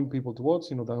point people towards.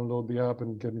 You know, download the app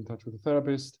and get in touch with a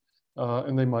therapist,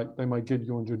 and they might get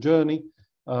you on your journey.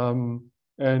 And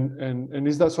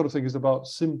is that sort of thing. Is about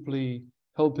simply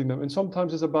helping them, and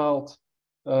sometimes it's about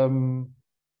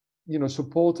you know,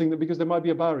 supporting them, because there might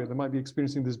be a barrier. They might be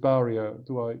experiencing this barrier.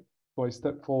 Do I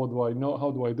step forward? Do I know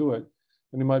how do I do it?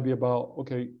 And it might be about,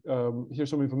 okay, here's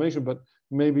some information, but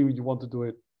maybe you want to do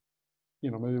it, you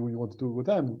know, maybe you want to do it with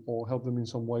them or help them in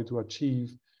some way to achieve,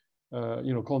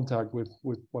 you know, contact with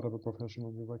whatever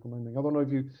professional you're recommending. I don't know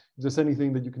if there's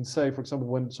anything that you can say, for example,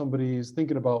 when somebody is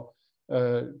thinking about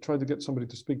trying to get somebody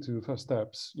to speak to First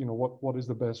Steps, you know, what is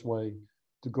the best way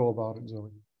to go about it, Zoe?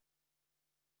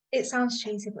 It sounds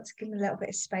cheesy, but to give them a little bit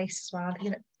of space as well.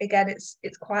 You know, again, it's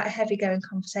quite a heavy going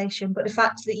conversation, but the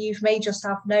fact that you've made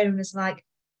yourself known as like a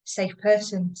safe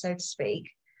person, so to speak,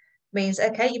 means,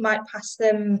 okay, you might pass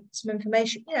them some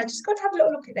information, you know, just go and have a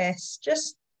little look at this.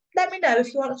 Just let me know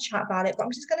if you want to chat about it, but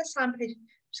I'm just going to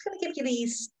give you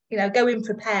these, you know, go in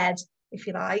prepared, if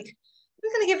you like.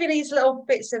 I'm going to give you these little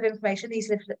bits of information,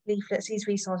 these leaflets, these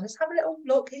resources. Have a little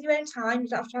look in your own time. You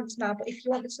don't have to answer now, but if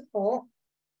you want the support,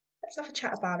 let's have a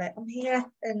chat about it. I'm here,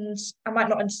 and I might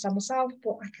not understand myself,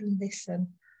 but I can listen.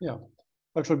 Yeah.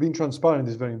 Actually, being transparent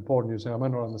is very important. You say, I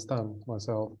might not understand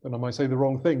myself, and I might say the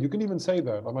wrong thing. You can even say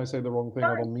that. I might say the wrong thing.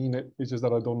 I don't mean it. It's just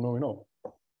that I don't know enough.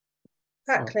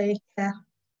 Exactly. Yeah.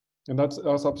 And that's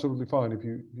absolutely fine. If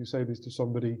you say this to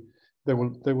somebody, they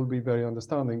will be very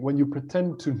understanding. When you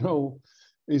pretend to know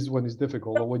is when it's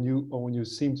difficult, or when you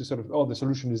seem to sort of, oh, the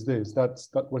solution is this. That's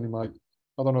when it might.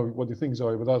 I don't know what you think,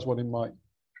 Zoe, but that's when it might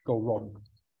go wrong.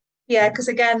 Yeah, because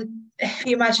again, if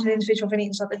you imagine an individual with an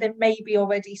eating disorder, they may be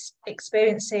already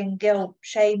experiencing guilt,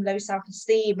 shame, low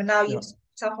self-esteem, and now you've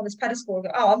yourself on this pedestal and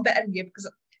go, oh, I'm better than you because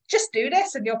just do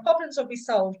this and your problems will be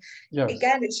solved. Yes.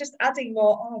 Again, it's just adding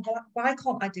more, oh, why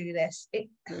can't I do this?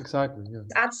 Exactly, yeah.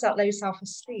 It adds that low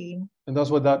self-esteem. And that's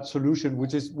what that solution,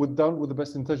 which is done with the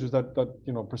best intentions, that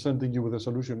you know, presenting you with a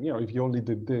solution, you know, if you only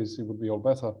did this, it would be all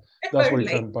better. That's where it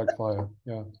can backfire.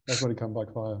 Yeah, that's where it can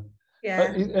backfire.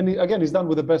 Yeah. Again, it's done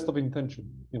with the best of intention.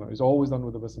 You know, it's always done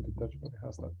with the best of intention, but it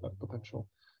has that potential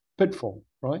pitfall,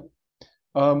 right?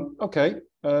 Okay.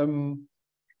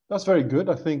 That's very good.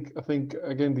 I think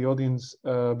again, the audience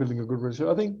building a good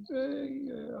relationship. I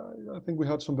think we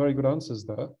had some very good answers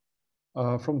there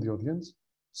from the audience.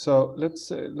 So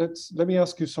let me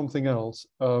ask you something else.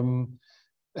 When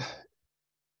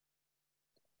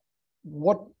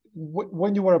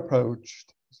you were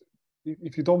approached,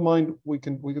 if you don't mind, we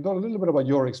can talk a little bit about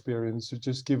your experience to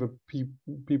just give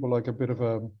people like a bit of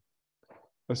a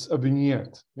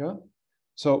vignette. Yeah.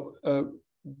 So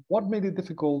what made it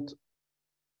difficult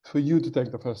for you to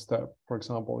take the first step, for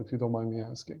example, if you don't mind me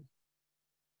asking?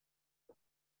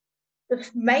 The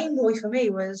main worry for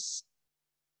me was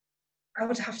I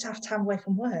would have to have time away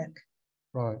from work.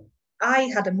 Right. I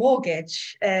had a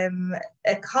mortgage, a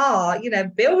car, you know,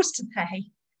 bills to pay.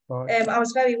 Right. I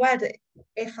was very aware that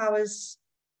if I was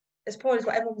as poor as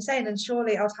what everyone was saying, then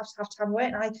surely I would have to have time away,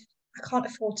 and I can't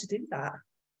afford to do that.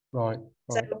 Right.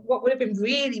 So what would have been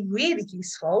really, really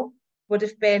useful would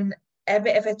have been a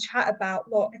bit of a chat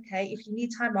about, look, okay, if you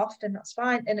need time off, then that's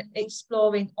fine, and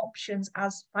exploring options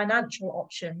as financial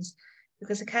options,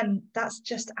 because again, that's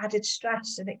just added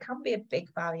stress, and it can be a big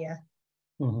barrier.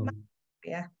 Mm-hmm.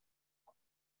 Yeah.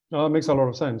 No, that makes a lot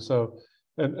of sense. So,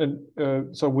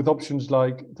 so with options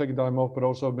like taking time off, but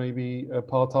also maybe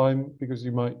part-time, because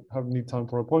you might need time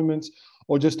for appointments,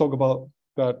 or just talk about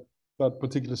that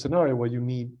particular scenario where you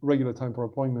need regular time for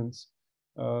appointments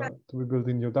to be built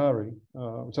in your diary,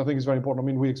 which I think is very important. I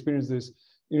mean, we experience this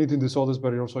in eating disorders,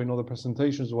 but also in other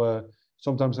presentations where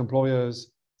sometimes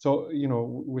employers, so, you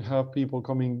know, we have people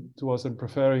coming to us and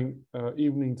preferring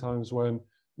evening times when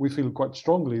we feel quite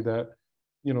strongly that,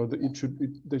 you know,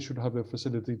 they should have the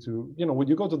facility to, you know, when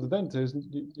you go to the dentist,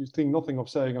 you think nothing of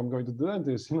saying, I'm going to the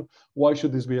dentist, you know, why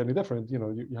should this be any different? You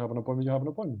know, you have an appointment, you have an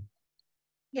appointment.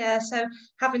 Yeah, so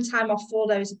having time off for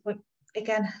those appointments,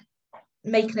 again,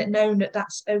 making it known that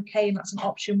that's okay and that's an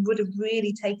option would have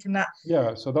really taken that.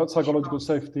 Yeah, so that psychological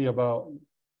safety about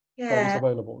that is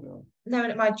available. Yeah. Knowing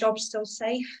that my job's still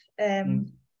safe, that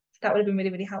would have been really,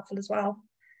 really helpful as well.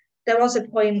 There was a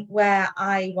point where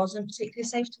I wasn't particularly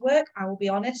safe to work, I will be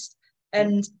honest.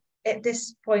 And at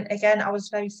this point, again, I was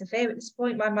very severe at this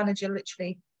point. My manager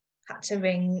literally had to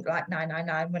ring like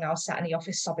 999 when I was sat in the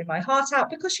office sobbing my heart out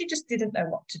because she just didn't know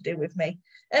what to do with me.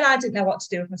 And I didn't know what to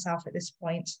do with myself at this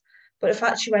point. But in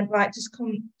fact, she went, right, just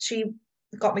come. She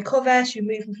got me cover. She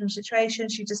moved me from the situation.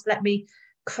 She just let me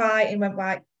cry and went,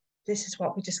 right, this is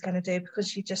what we're just going to do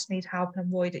because you just need help and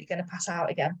worried that you're going to pass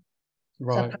out again.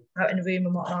 Right. So I passed out in the room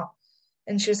and whatnot.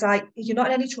 And she was like, you're not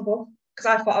in any trouble, because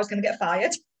I thought I was going to get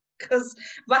fired because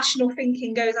rational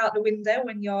thinking goes out the window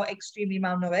when you're extremely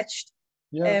malnourished.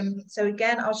 Yes. So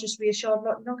again, I was just reassured,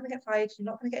 look, you're not going to get fired. You're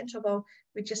not going to get in trouble.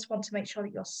 We just want to make sure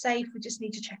that you're safe. We just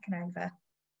need you checking over.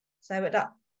 So at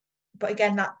that, but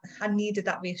again, that I needed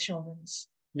that reassurance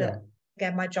that,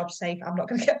 again, my job's safe. I'm not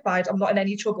going to get fired. I'm not in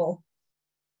any trouble.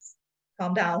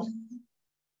 Calm down.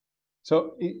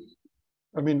 So,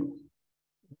 I mean,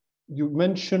 you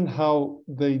mentioned how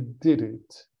they did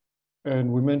it,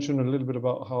 and we mentioned a little bit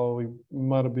about how it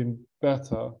might have been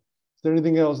better. Is there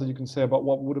anything else that you can say about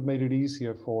what would have made it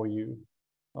easier for you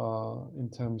in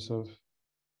terms of,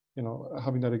 you know,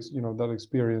 having that, that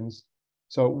experience?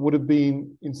 So would it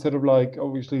been, instead of like,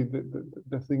 obviously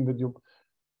the thing that you,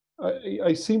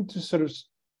 I seem to sort of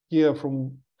hear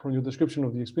from your description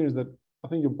of the experience that I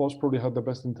think your boss probably had the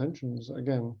best intentions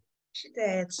again. She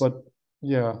did. But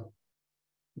yeah,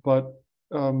 but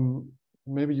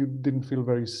maybe you didn't feel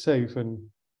very safe. And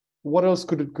what else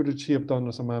could she have done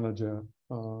as a manager?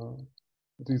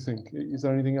 Do you think? Is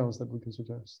there anything else that we can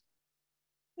suggest?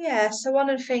 Yeah, so one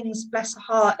of the things, bless her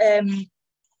heart,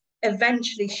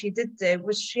 eventually she did do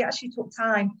was she actually took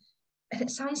time, and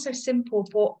it sounds so simple,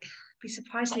 but be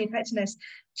surprisingly effectiveness.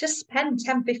 Just spend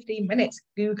 10-15 minutes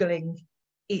Googling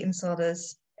eating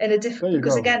disorders in a different,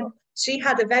 because again, she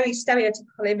had a very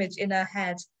stereotypical image in her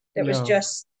head that was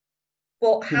just,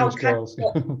 well, how can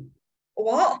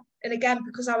what? And again,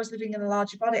 because I was living in a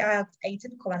larger body, I had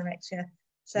atypical anorexia.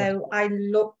 So I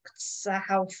looked a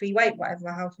healthy weight, whatever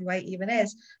a healthy weight even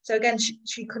is. So again,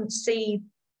 she couldn't see,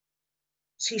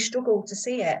 she struggled to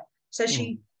see it. So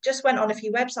she just went on a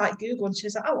few websites, Google, and she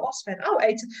was like, oh, Oxford,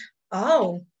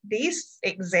 oh, these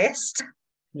exist.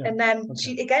 Yeah. And then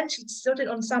she still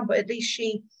didn't understand, but at least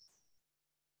she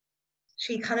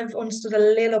kind of understood a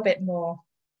little bit more.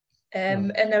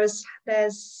 And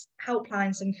there's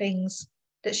helplines and things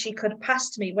that she could pass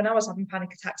to me when I was having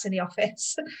panic attacks in the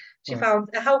office. She found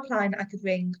a helpline I could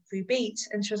ring through Beat,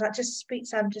 and she was like, just speak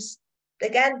to them, just,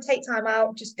 again, take time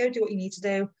out, just go do what you need to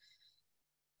do.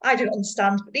 I don't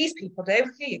understand, but these people do.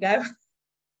 Here you go.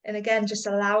 And again, just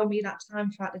allowing me that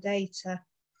time throughout the day to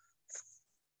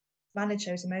manage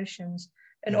those emotions.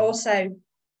 And also,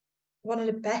 one of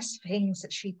the best things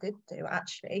that she did do,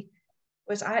 actually,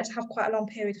 was I had to have quite a long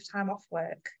period of time off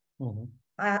work.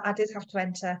 I did have to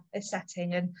enter a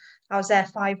setting, and I was there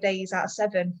 5 days out of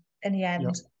 7 in the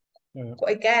end.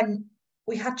 But again,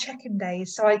 we had check-in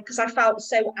days, so because I felt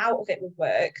so out of it with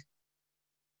work,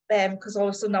 because all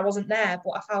of a sudden I wasn't there,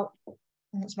 but I felt,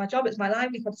 it's my job, it's my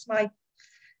livelihood, it's my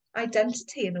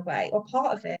identity in a way, or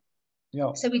part of it.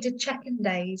 So we did check-in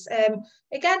days.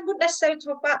 Again, wouldn't necessarily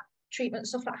talk about treatment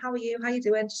stuff like how are you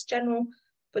doing, just general,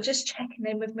 but just checking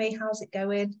in with me, how's it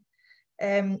going?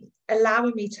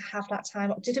 Allowing me to have that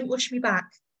time. Didn't rush me back.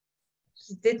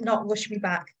 Did not rush me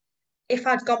back. If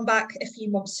I'd gone back a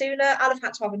few months sooner, I'd have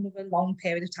had to have another long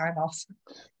period of time off.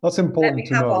 That's important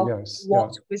to know. Yes,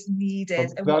 what was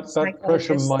needed, and that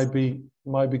pressure might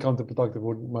be counterproductive,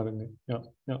 wouldn't it?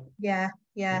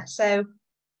 Yeah. So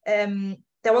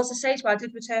there was a stage where I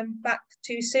did return back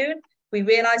too soon. We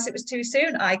realised it was too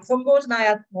soon. I crumbled and I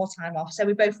had more time off. So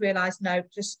we both realised, no,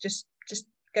 just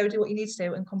go do what you need to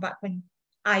do and come back when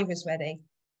I was ready.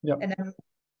 And then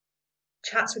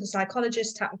chats with the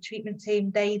psychologist, chat with the treatment team,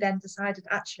 they then decided,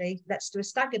 actually, let's do a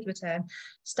staggered return.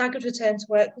 Staggered return to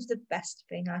work was the best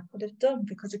thing I could have done,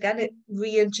 because again, it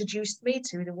reintroduced me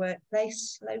to the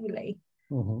workplace slowly.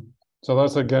 So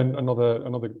that's again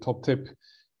another top tip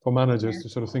for managers to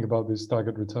sort of think about these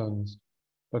staggered returns.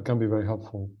 That can be very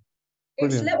helpful.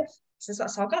 Brilliant. It's little things as well.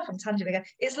 So I'll go off on tangent again.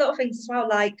 It's little things as well,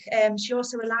 like she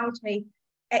also allowed me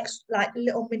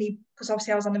little mini, because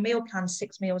obviously I was on a meal plan,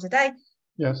 6 meals a day.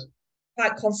 Yes.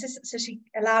 Quite consistent. So she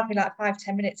allowed me like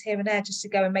 5-10 minutes here and there just to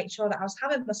go and make sure that I was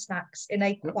having my snacks in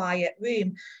a quiet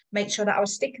room, make sure that I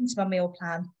was sticking to my meal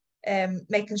plan,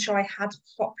 making sure I had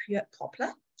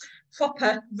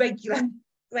proper regular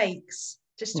breaks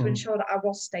just to ensure that I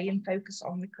was staying focused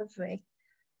on recovery.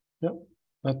 Yeah,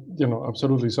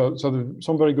 absolutely. So there's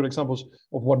some very good examples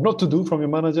of what not to do from your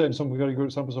manager, and some very good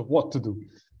examples of what to do.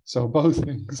 So both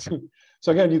things.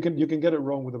 So again, you can get it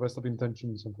wrong with the best of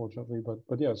intentions, unfortunately.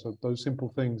 But yeah, so those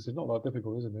simple things, it's not that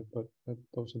difficult, isn't it? But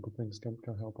those simple things can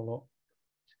help a lot.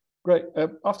 Great.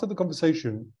 After the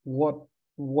conversation, what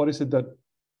is it that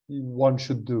one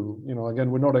should do?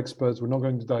 Again, we're not experts. We're not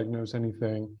going to diagnose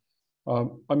anything.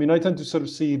 I mean, I tend to sort of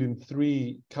see it in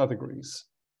three categories.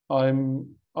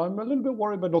 I'm a little bit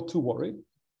worried, but not too worried.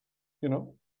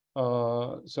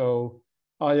 So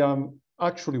I am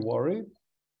actually worried,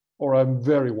 or I'm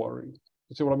very worried.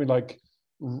 You see what I mean? Like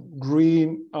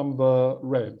green, amber,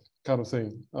 red kind of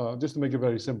thing, just to make it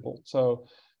very simple. So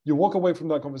you walk away from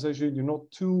that conversation, you're not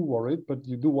too worried, but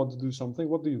you do want to do something.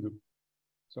 What do you do?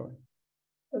 Sorry.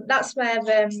 That's where,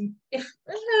 if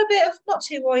a little bit of not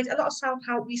too worried, a lot of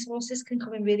self-help resources can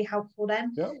come in really helpful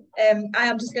then. Yeah. I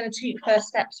am just going to tweet First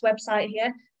Steps website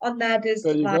here. On there's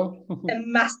there you like go. a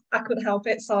mass. I couldn't help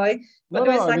it, sorry. But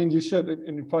no, I mean, you should.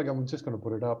 In fact, I'm just going to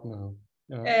put it up now.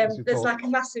 There's like a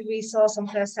massive resource on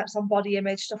First Steps on body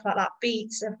image, stuff like that.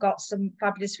 Beats have got some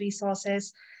fabulous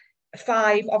resources.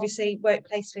 5, obviously,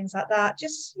 workplace, things like that.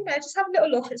 Just have a little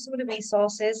look at some of the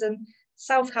resources and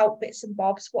self-help bits and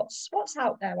bobs. What's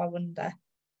out there, I wonder.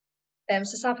 So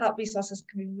self-help resources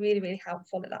can be really, really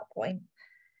helpful at that point.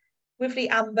 With the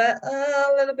amber,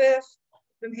 a little bit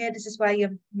from here. This is where your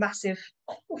massive,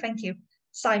 thank you,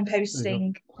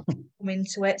 signposting come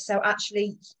into it. So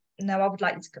actually, I would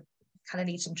like to kind of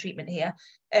need some treatment here.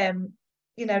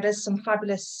 There's some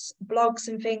fabulous blogs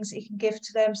and things that you can give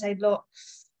to them. Say, look,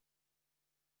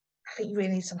 I think you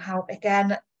really need some help.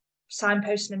 Again,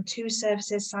 signposting them to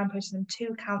services, signposting them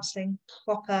to counselling,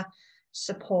 proper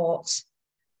support.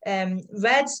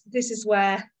 Red, this is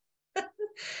where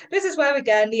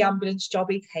again the ambulance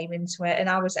jobby came into it, and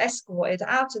I was escorted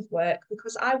out of work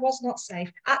because I was not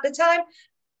safe. At the time,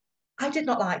 I did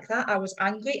not like that. I was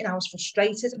angry and I was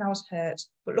frustrated and I was hurt.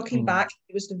 But looking back,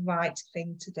 it was the right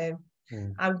thing to do.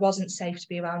 I wasn't safe to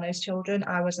be around those children.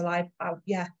 I was alive. I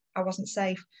wasn't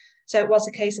safe. So it was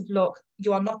a case of, look,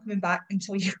 you are not coming back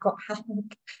until you've got help,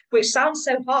 which sounds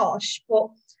so harsh, but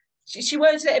she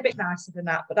worded it a bit nicer than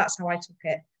that, but that's how I took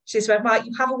it. She said, right,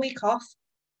 you have a week off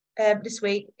this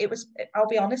week. I'll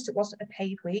be honest, it wasn't a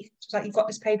paid week. She's like, you've got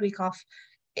this paid week off.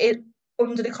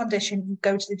 Under the condition, you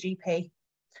go to the GP.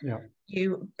 Yeah.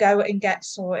 You go and get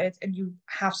sorted and you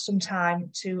have some time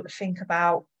to think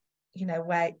about,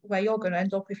 where you're going to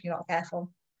end up if you're not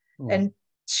careful. And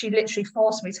she literally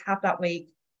forced me to have that week.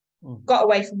 Got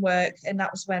away from work, and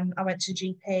that was when I went to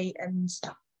GP, and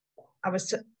I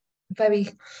was I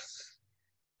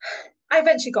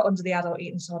eventually got under the adult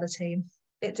eating disorder team.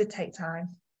 It did take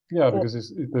time. Yeah,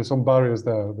 because there's some barriers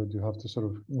there that you have to sort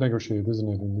of negotiate, isn't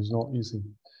it? And it's not easy.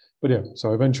 But yeah,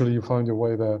 so eventually you find your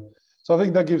way there. So I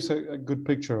think that gives a good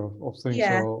picture of things.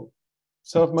 Yeah. So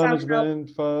self-management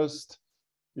first,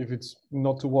 if it's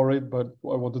not too worried, but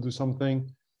I want to do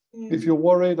something. If you're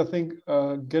worried, I think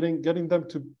getting them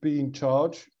to be in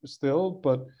charge still,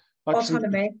 but actually,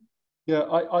 autonomy. Yeah,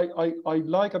 I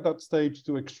like at that stage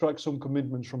to extract some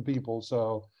commitments from people.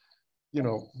 So,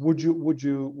 would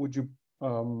you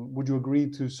agree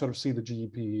to sort of see the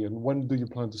GP, and when do you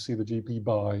plan to see the GP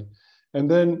by? And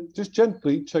then just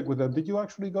gently check with them. Did you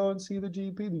actually go and see the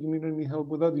GP? Do you need any help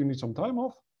with that? Do you need some time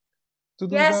off?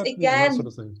 Yes, that? Again, that sort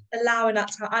of thing. Allowing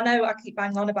that time. I know I keep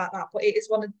banging on about that, but it is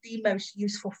one of the most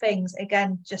useful things.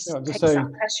 Again, just takes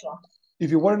that pressure off. If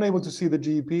you weren't able to see the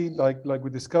GP, like we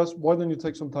discussed, why don't you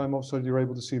take some time off so you're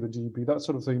able to see the GP? That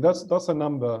sort of thing. That's a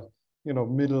number,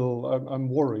 middle. I'm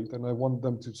worried, and I want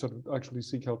them to sort of actually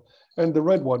seek help. And the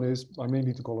red one is I may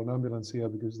need to call an ambulance here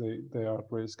because they are at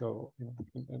risk, or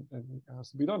and it has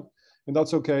to be done. And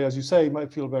that's okay, as you say. It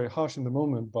might feel very harsh in the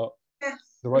moment, but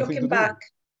the right thing to do.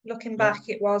 Looking back,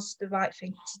 it was the right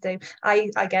thing to do.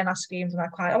 I screamed and I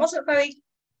cried. I wasn't a very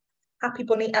happy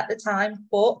bunny at the time,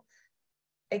 but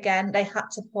again, they had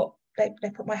to put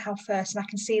my health first, and I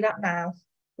can see that now,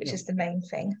 which is the main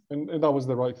thing. And that was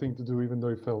the right thing to do, even though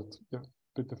it felt a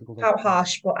bit difficult. How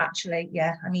harsh, but actually,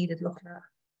 I needed looking at.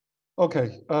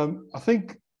 Okay, I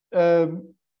think we'll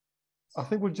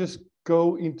just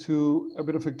go into a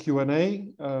bit of a Q&A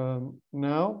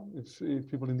now. If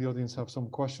people in the audience have some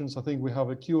questions, I think we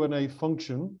have a Q&A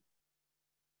function,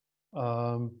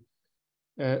 or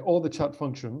the chat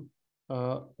function.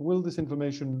 Will this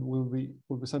information will be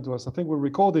sent to us? I think we're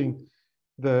recording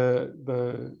the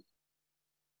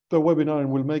webinar, and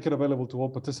we'll make it available to all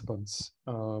participants.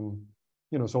 So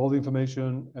all the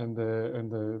information and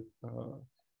the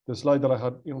the slide that I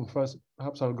had first.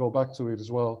 Perhaps I'll go back to it as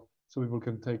well, so people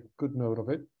can take good note of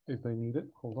it if they need it.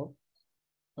 Hold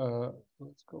on.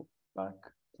 Let's go back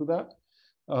to that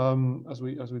as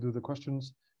we do the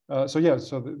questions. So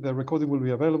the recording will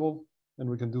be available, and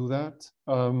we can do that.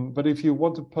 But if you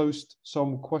want to post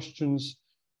some questions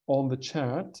on the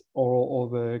chat or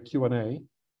the Q&A,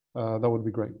 that would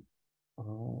be great.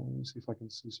 Let me see if I can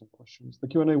see some questions. The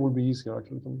Q&A will be easier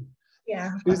actually for me.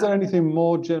 Yeah. Is there anything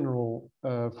more general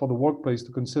for the workplace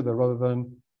to consider rather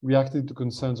than reacting to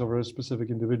concerns of a specific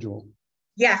individual?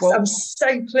 Yes, well, I'm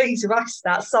so pleased you asked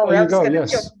that. Sorry, I was going to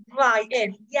jump right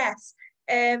in. Yes.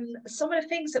 Some of the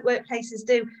things that workplaces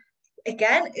do,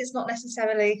 again, it's not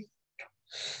necessarily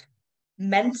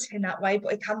meant in that way,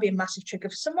 but it can be a massive trigger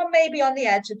for someone maybe on the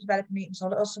edge of developing eating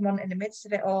disorder, or someone in the midst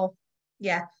of it, or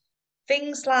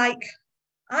things like,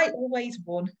 I always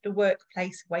won the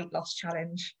workplace weight loss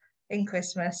challenge in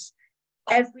Christmas.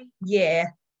 Every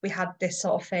year we had this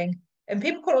sort of thing, and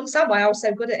people couldn't understand why I was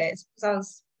so good at it,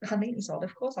 because I had an eating disorder.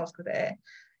 Of course I was good at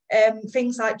it.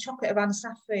 Things like chocolate around the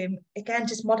staff room, again,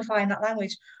 just modifying that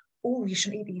language. Oh, you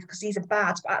shouldn't eat these because these are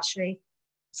bad, but actually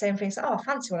saying things like, oh, I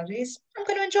fancy one of these, I'm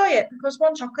going to enjoy it because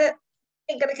one chocolate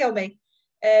ain't going to kill me.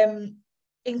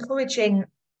 Encouraging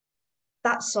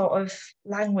that sort of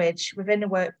language within the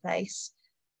workplace.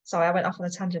 Sorry, I went off on a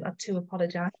tangent. I do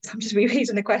apologise. I'm just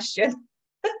rereading the question.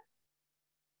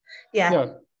 Yeah.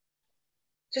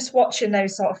 Just watching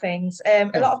those sort of things. A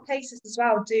lot of places as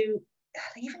well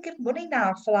they even give money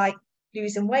now for like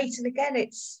losing weight. And again,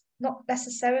 it's not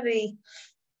necessarily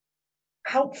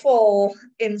helpful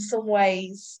in some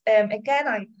ways. Again,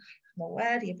 I'm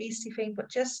aware of the obesity thing, but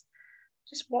just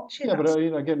watching. Yeah, but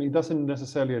again, it doesn't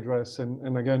necessarily address,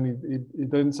 and again,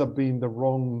 it ends up being the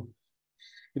wrong.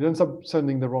 It ends up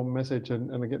sending the wrong message,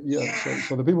 and again,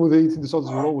 So the people with eating disorders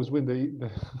will always win. They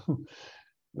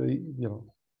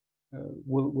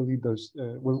will eat those.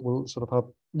 Will sort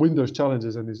of win those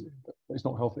challenges, and it's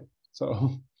not healthy.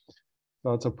 So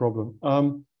that's a problem.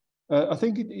 I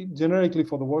think generically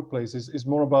for the workplace is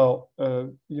more about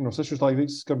sessions like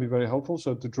this can be very helpful.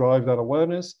 So to drive that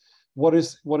awareness. What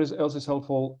else is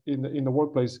helpful in the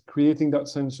workplace? Creating that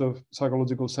sense of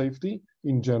psychological safety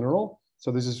in general.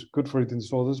 So this is good for eating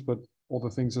disorders, but other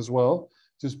things as well.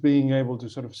 Just being able to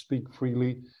sort of speak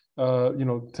freely.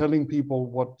 Telling people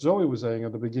what Zoe was saying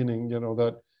at the beginning.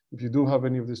 That if you do have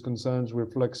any of these concerns, we're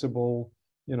flexible.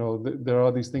 There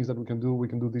are these things that we can do. We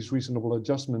can do these reasonable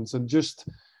adjustments, and just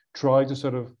try to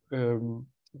sort of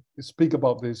speak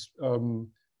about this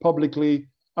publicly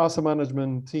as a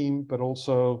management team, but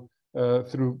also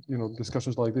through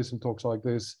discussions like this and talks like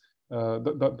this.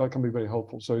 That can be very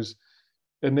helpful. So it's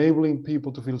enabling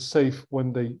people to feel safe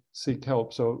when they seek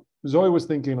help. So Zoe was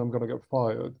thinking, I'm going to get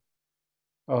fired.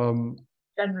 And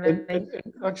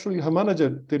actually, her manager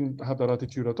didn't have that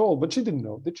attitude at all, but she didn't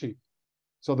know, did she?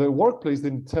 So the workplace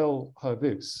didn't tell her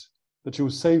this, that she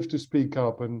was safe to speak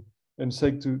up and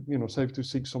safe to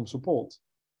seek some support.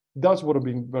 That's what have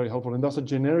been very helpful, and that's a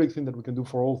generic thing that we can do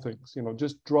for all things.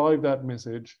 Just drive that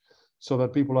message so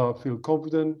that people feel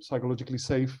confident, psychologically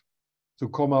safe to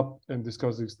come up and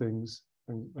discuss these things,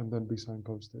 and then be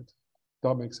signposted.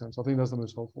 That makes sense. I think that's the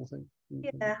most helpful thing.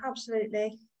 Yeah,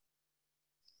 absolutely.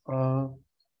 Let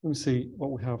me see what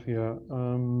we have here.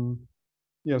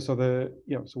 So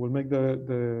we'll make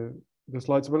the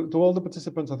slides. But to all the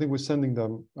participants, I think we're sending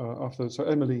them after. So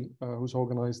Emily, who's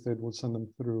organized it, will send them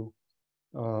through.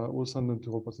 We'll send them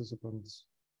to all participants.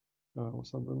 We'll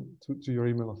send them to your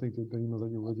email. I think the email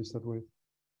that you registered with.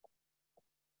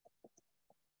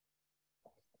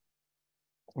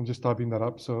 I'm just typing that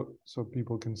up so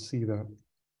people can see that.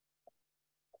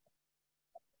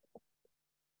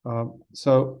 How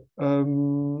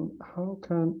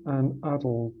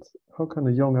can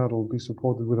a young adult be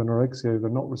supported with anorexia if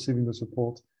they're not receiving the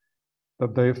support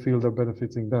that they feel they're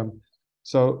benefiting them?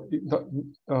 So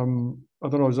I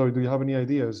don't know, Zoe, do you have any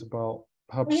ideas about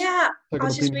perhaps? Yeah, I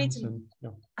was just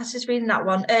reading that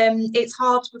one. It's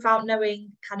hard without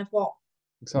knowing kind of what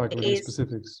exactly the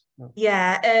specifics.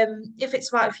 If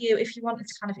it's right for you, if you wanted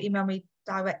to kind of email me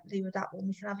directly with that one,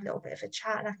 we can have a little bit of a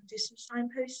chat and I can do some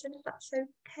signposting if that's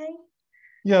okay.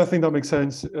 Yeah, I think that makes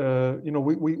sense.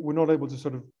 We're not able to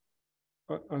sort of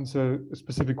answer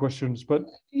specific questions, but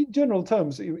in general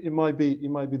terms, it might be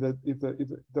that if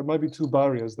there might be two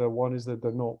barriers there. One is that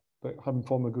they haven't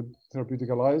formed a good therapeutic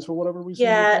alliance for whatever reason.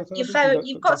 Yeah, you've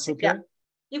got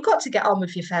to get on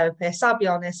with your therapist. I'll be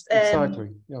honest. Exactly.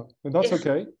 Yeah, and that's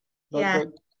okay.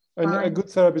 And a good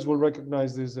therapist will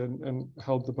recognize this and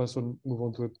help the person move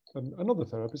on to another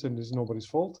therapist, and it's nobody's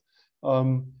fault.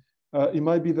 It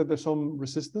might be that there's some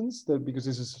resistance because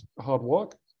this is hard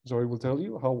work. Zoe will tell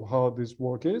you how hard this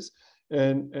work is,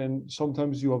 and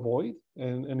sometimes you avoid,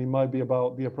 and it might be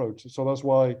about the approach. So that's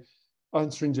why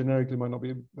answering generically might not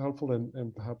be helpful,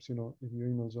 and perhaps, you know, if you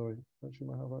email Zoe, she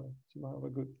might have a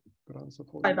good answer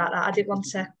for Sorry you. about that. I didn't want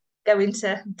to go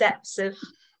into depths of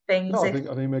things. No, I think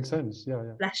it makes sense. Yeah,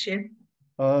 yeah. Bless you.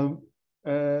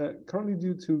 Currently,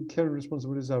 due to caring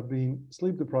responsibilities, I've been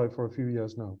sleep deprived for a few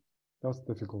years now. That's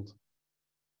difficult.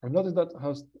 I noticed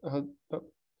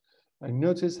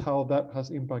how that has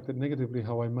impacted negatively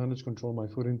how I manage control my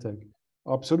food intake.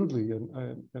 Absolutely,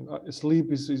 and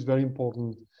sleep is very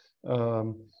important.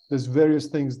 There's various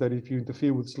things that if you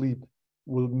interfere with sleep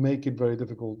will make it very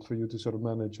difficult for you to sort of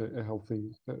manage a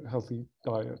healthy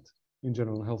diet in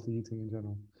general, healthy eating in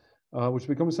general, which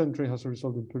becomes sedentary has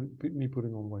resulted in me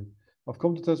putting on weight. I've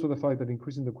come to terms with the fact that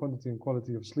increasing the quantity and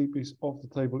quality of sleep is off the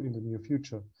table in the near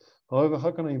future. However, how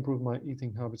can I improve my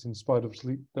eating habits in spite of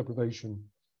sleep deprivation?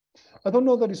 I don't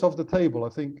know that it's off the table. I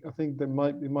think it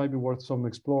might be worth some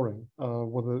exploring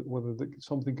whether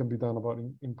something can be done about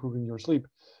improving your sleep.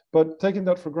 But taking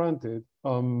that for granted,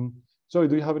 Zoe,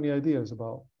 do you have any ideas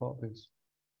about this?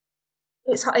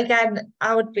 It's again,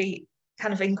 I would be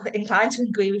kind of inclined to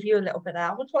agree with you a little bit there.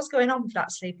 I wonder what's going on with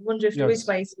that sleep. I wonder if there is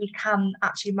ways that we can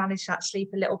actually manage that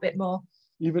sleep a little bit more.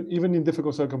 Even in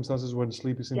difficult circumstances when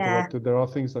sleep is interrupted, there are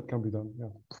things that can be done. Yeah.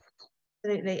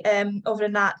 Absolutely. Other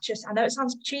than that, just I know it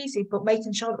sounds cheesy, but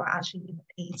making sure that we're actually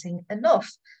eating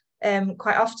enough.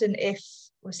 Quite often, if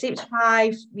we're sleep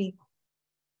deprived, we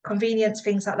convenience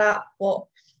things like that. But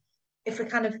if we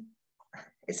kind of,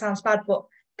 it sounds bad, but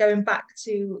going back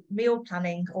to meal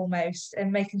planning almost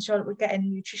and making sure that we're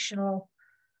getting nutritional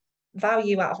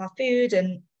value out of our food.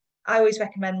 And I always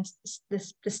recommend the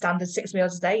standard 6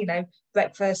 meals a day, you know,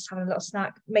 breakfast, having a little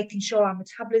snack, making sure our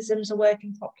metabolisms are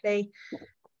working properly,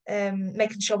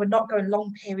 making sure we're not going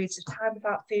long periods of time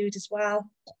without food as well.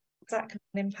 That can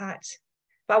have an impact.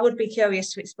 But I would be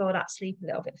curious to explore that sleep a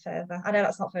little bit further. I know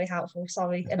that's not very helpful.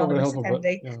 Sorry, anonymous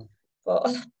attendee.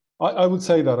 But I would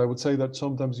say that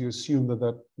sometimes you assume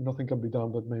that nothing can be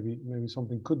done, but maybe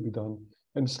something could be done.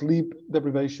 And sleep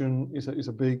deprivation is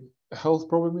a big health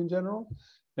problem in general,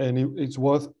 and it's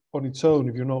worth on its own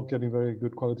if you're not getting very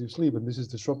good quality of sleep, and this is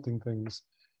disrupting things,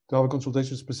 to have a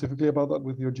consultation specifically about that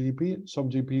with your GP. Some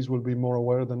GPs will be more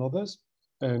aware than others,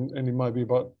 and it might be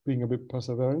about being a bit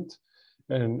perseverant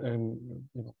and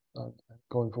you know,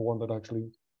 going for one that actually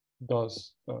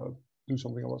does do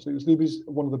something about sleep. Sleep is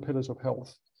one of the pillars of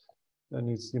health, and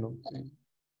it's, you know,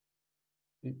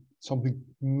 something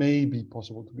may be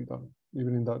possible to be done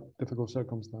even in that difficult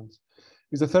circumstance.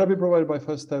 Is the therapy provided by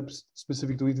First Steps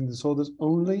specific to eating disorders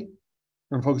only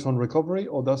and focus on recovery,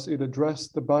 or does it address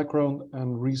the background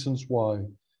and reasons why?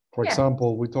 For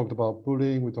example, we talked about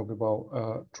bullying, we talked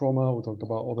about trauma, we talked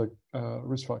about other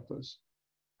risk factors.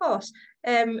 Of course.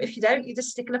 If you don't, you're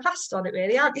just sticking a plaster on it,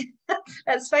 really, aren't you?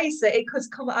 Let's face it, it could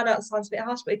come out, I know it sounds a bit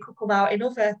harsh, but it could come out in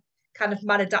other kind of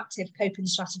maladaptive coping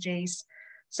strategies.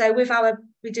 So we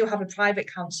do have a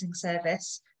private counselling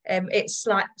service. It's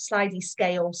slidey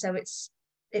scale, so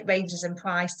it ranges in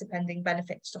price depending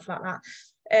benefits, stuff like that.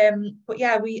 But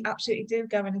yeah, we absolutely do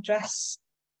go and address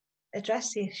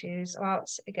the issues about,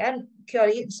 again, pure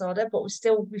eating disorder, but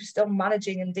we're still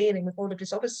managing and dealing with all of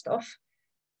this other stuff.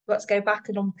 Let's go back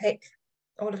and unpick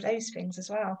all of those things as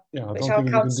well. Yeah, I don't think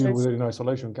you can deal with it in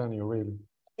isolation, can you, really?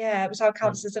 Yeah, which our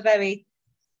counsellors are very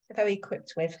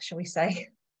equipped with, shall we say.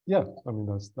 Yeah, I mean,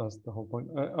 that's the whole point.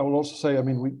 I will also say, I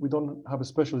mean, we don't have a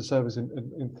specialist service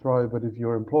in Thrive, but if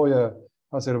your employer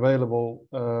has it available,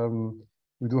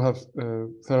 we do have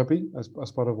therapy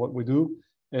as part of what we do.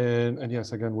 And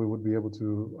yes, again, we would be able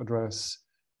to address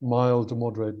mild to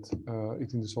moderate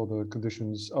eating disorder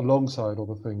conditions alongside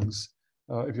other things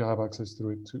if you have access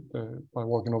to it by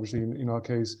working. Obviously, in our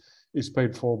case, it's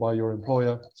paid for by your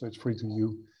employer, so it's free to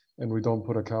you. And we don't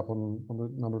put a cap on the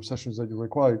number of sessions that you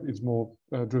require. It's more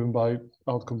driven by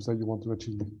outcomes that you want to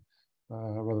achieve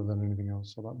rather than anything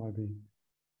else. So that might be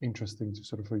interesting to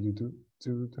sort of for you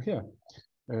to hear.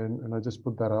 And I just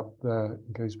put that up there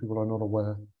in case people are not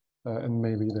aware, and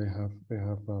maybe they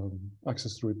have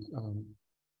access to it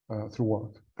through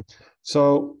work.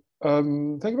 So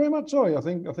thank you very much, Zoe. I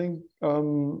think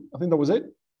that was it.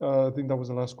 I think that was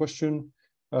the last question.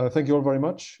 Thank you all very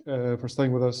much for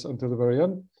staying with us until the very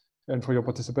end and for your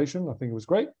participation. I think it was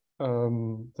great.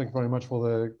 Thank you very much for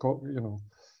the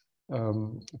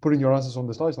putting your answers on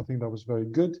the slides. I think that was very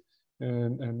good.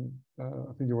 And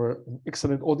I think you were an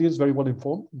excellent audience, very well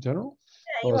informed in general.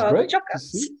 Yeah, you are. Good job,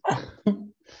 guys.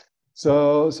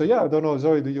 So yeah, I don't know,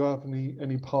 Zoe, do you have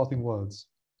any parting words?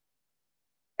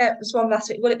 There's one last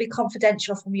week. Will it be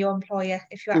confidential from your employer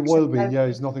if you actually? It will be, yeah.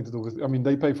 It's nothing to do with. I mean,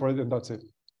 they pay for it, and that's it.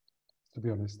 To be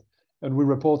honest, and we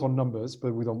report on numbers,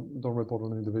 but we don't report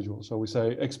on individuals. So we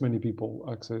say X many people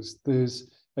accessed this,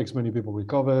 X many people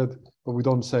recovered, but we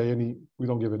don't say any. We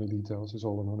don't give any details. It's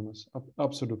all anonymous.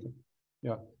 Absolutely,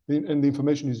 yeah. And the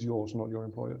information is yours, not your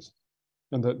employer's.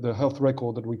 And the health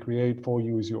record that we create for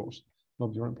you is yours,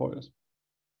 not your employer's.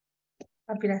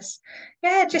 Fabulous.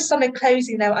 Yeah, just on a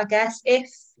closing note, I guess, if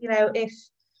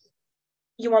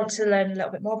you want to learn a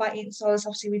little bit more about eating disorders,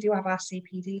 obviously we do have our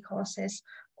CPD courses,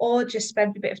 or just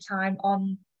spend a bit of time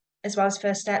on, as well as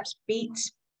First Steps,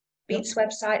 Beat's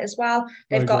website as well.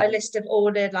 They've got a list of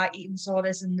all the like eating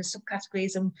disorders and the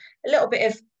subcategories and a little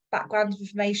bit of background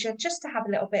information just to have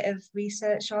a little bit of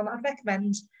research on. I'd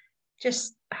recommend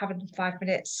just having 5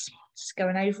 minutes just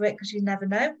going over it, because you never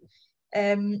know.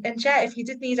 And yeah, if you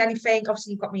did need anything,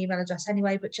 obviously you've got my email address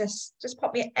anyway, but just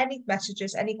pop me any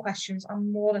messages, any questions.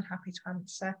 I'm more than happy to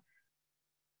answer.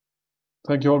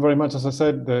 Thank you all very much. As I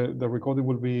said, the recording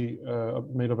will be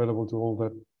made available to all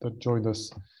that joined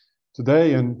us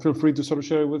today, and feel free to sort of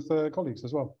share it with colleagues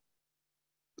as well.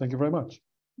 Thank you very much.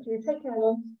 Thank you. Take care,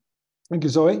 everyone. Thank you,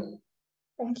 Zoe.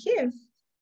 Thank you.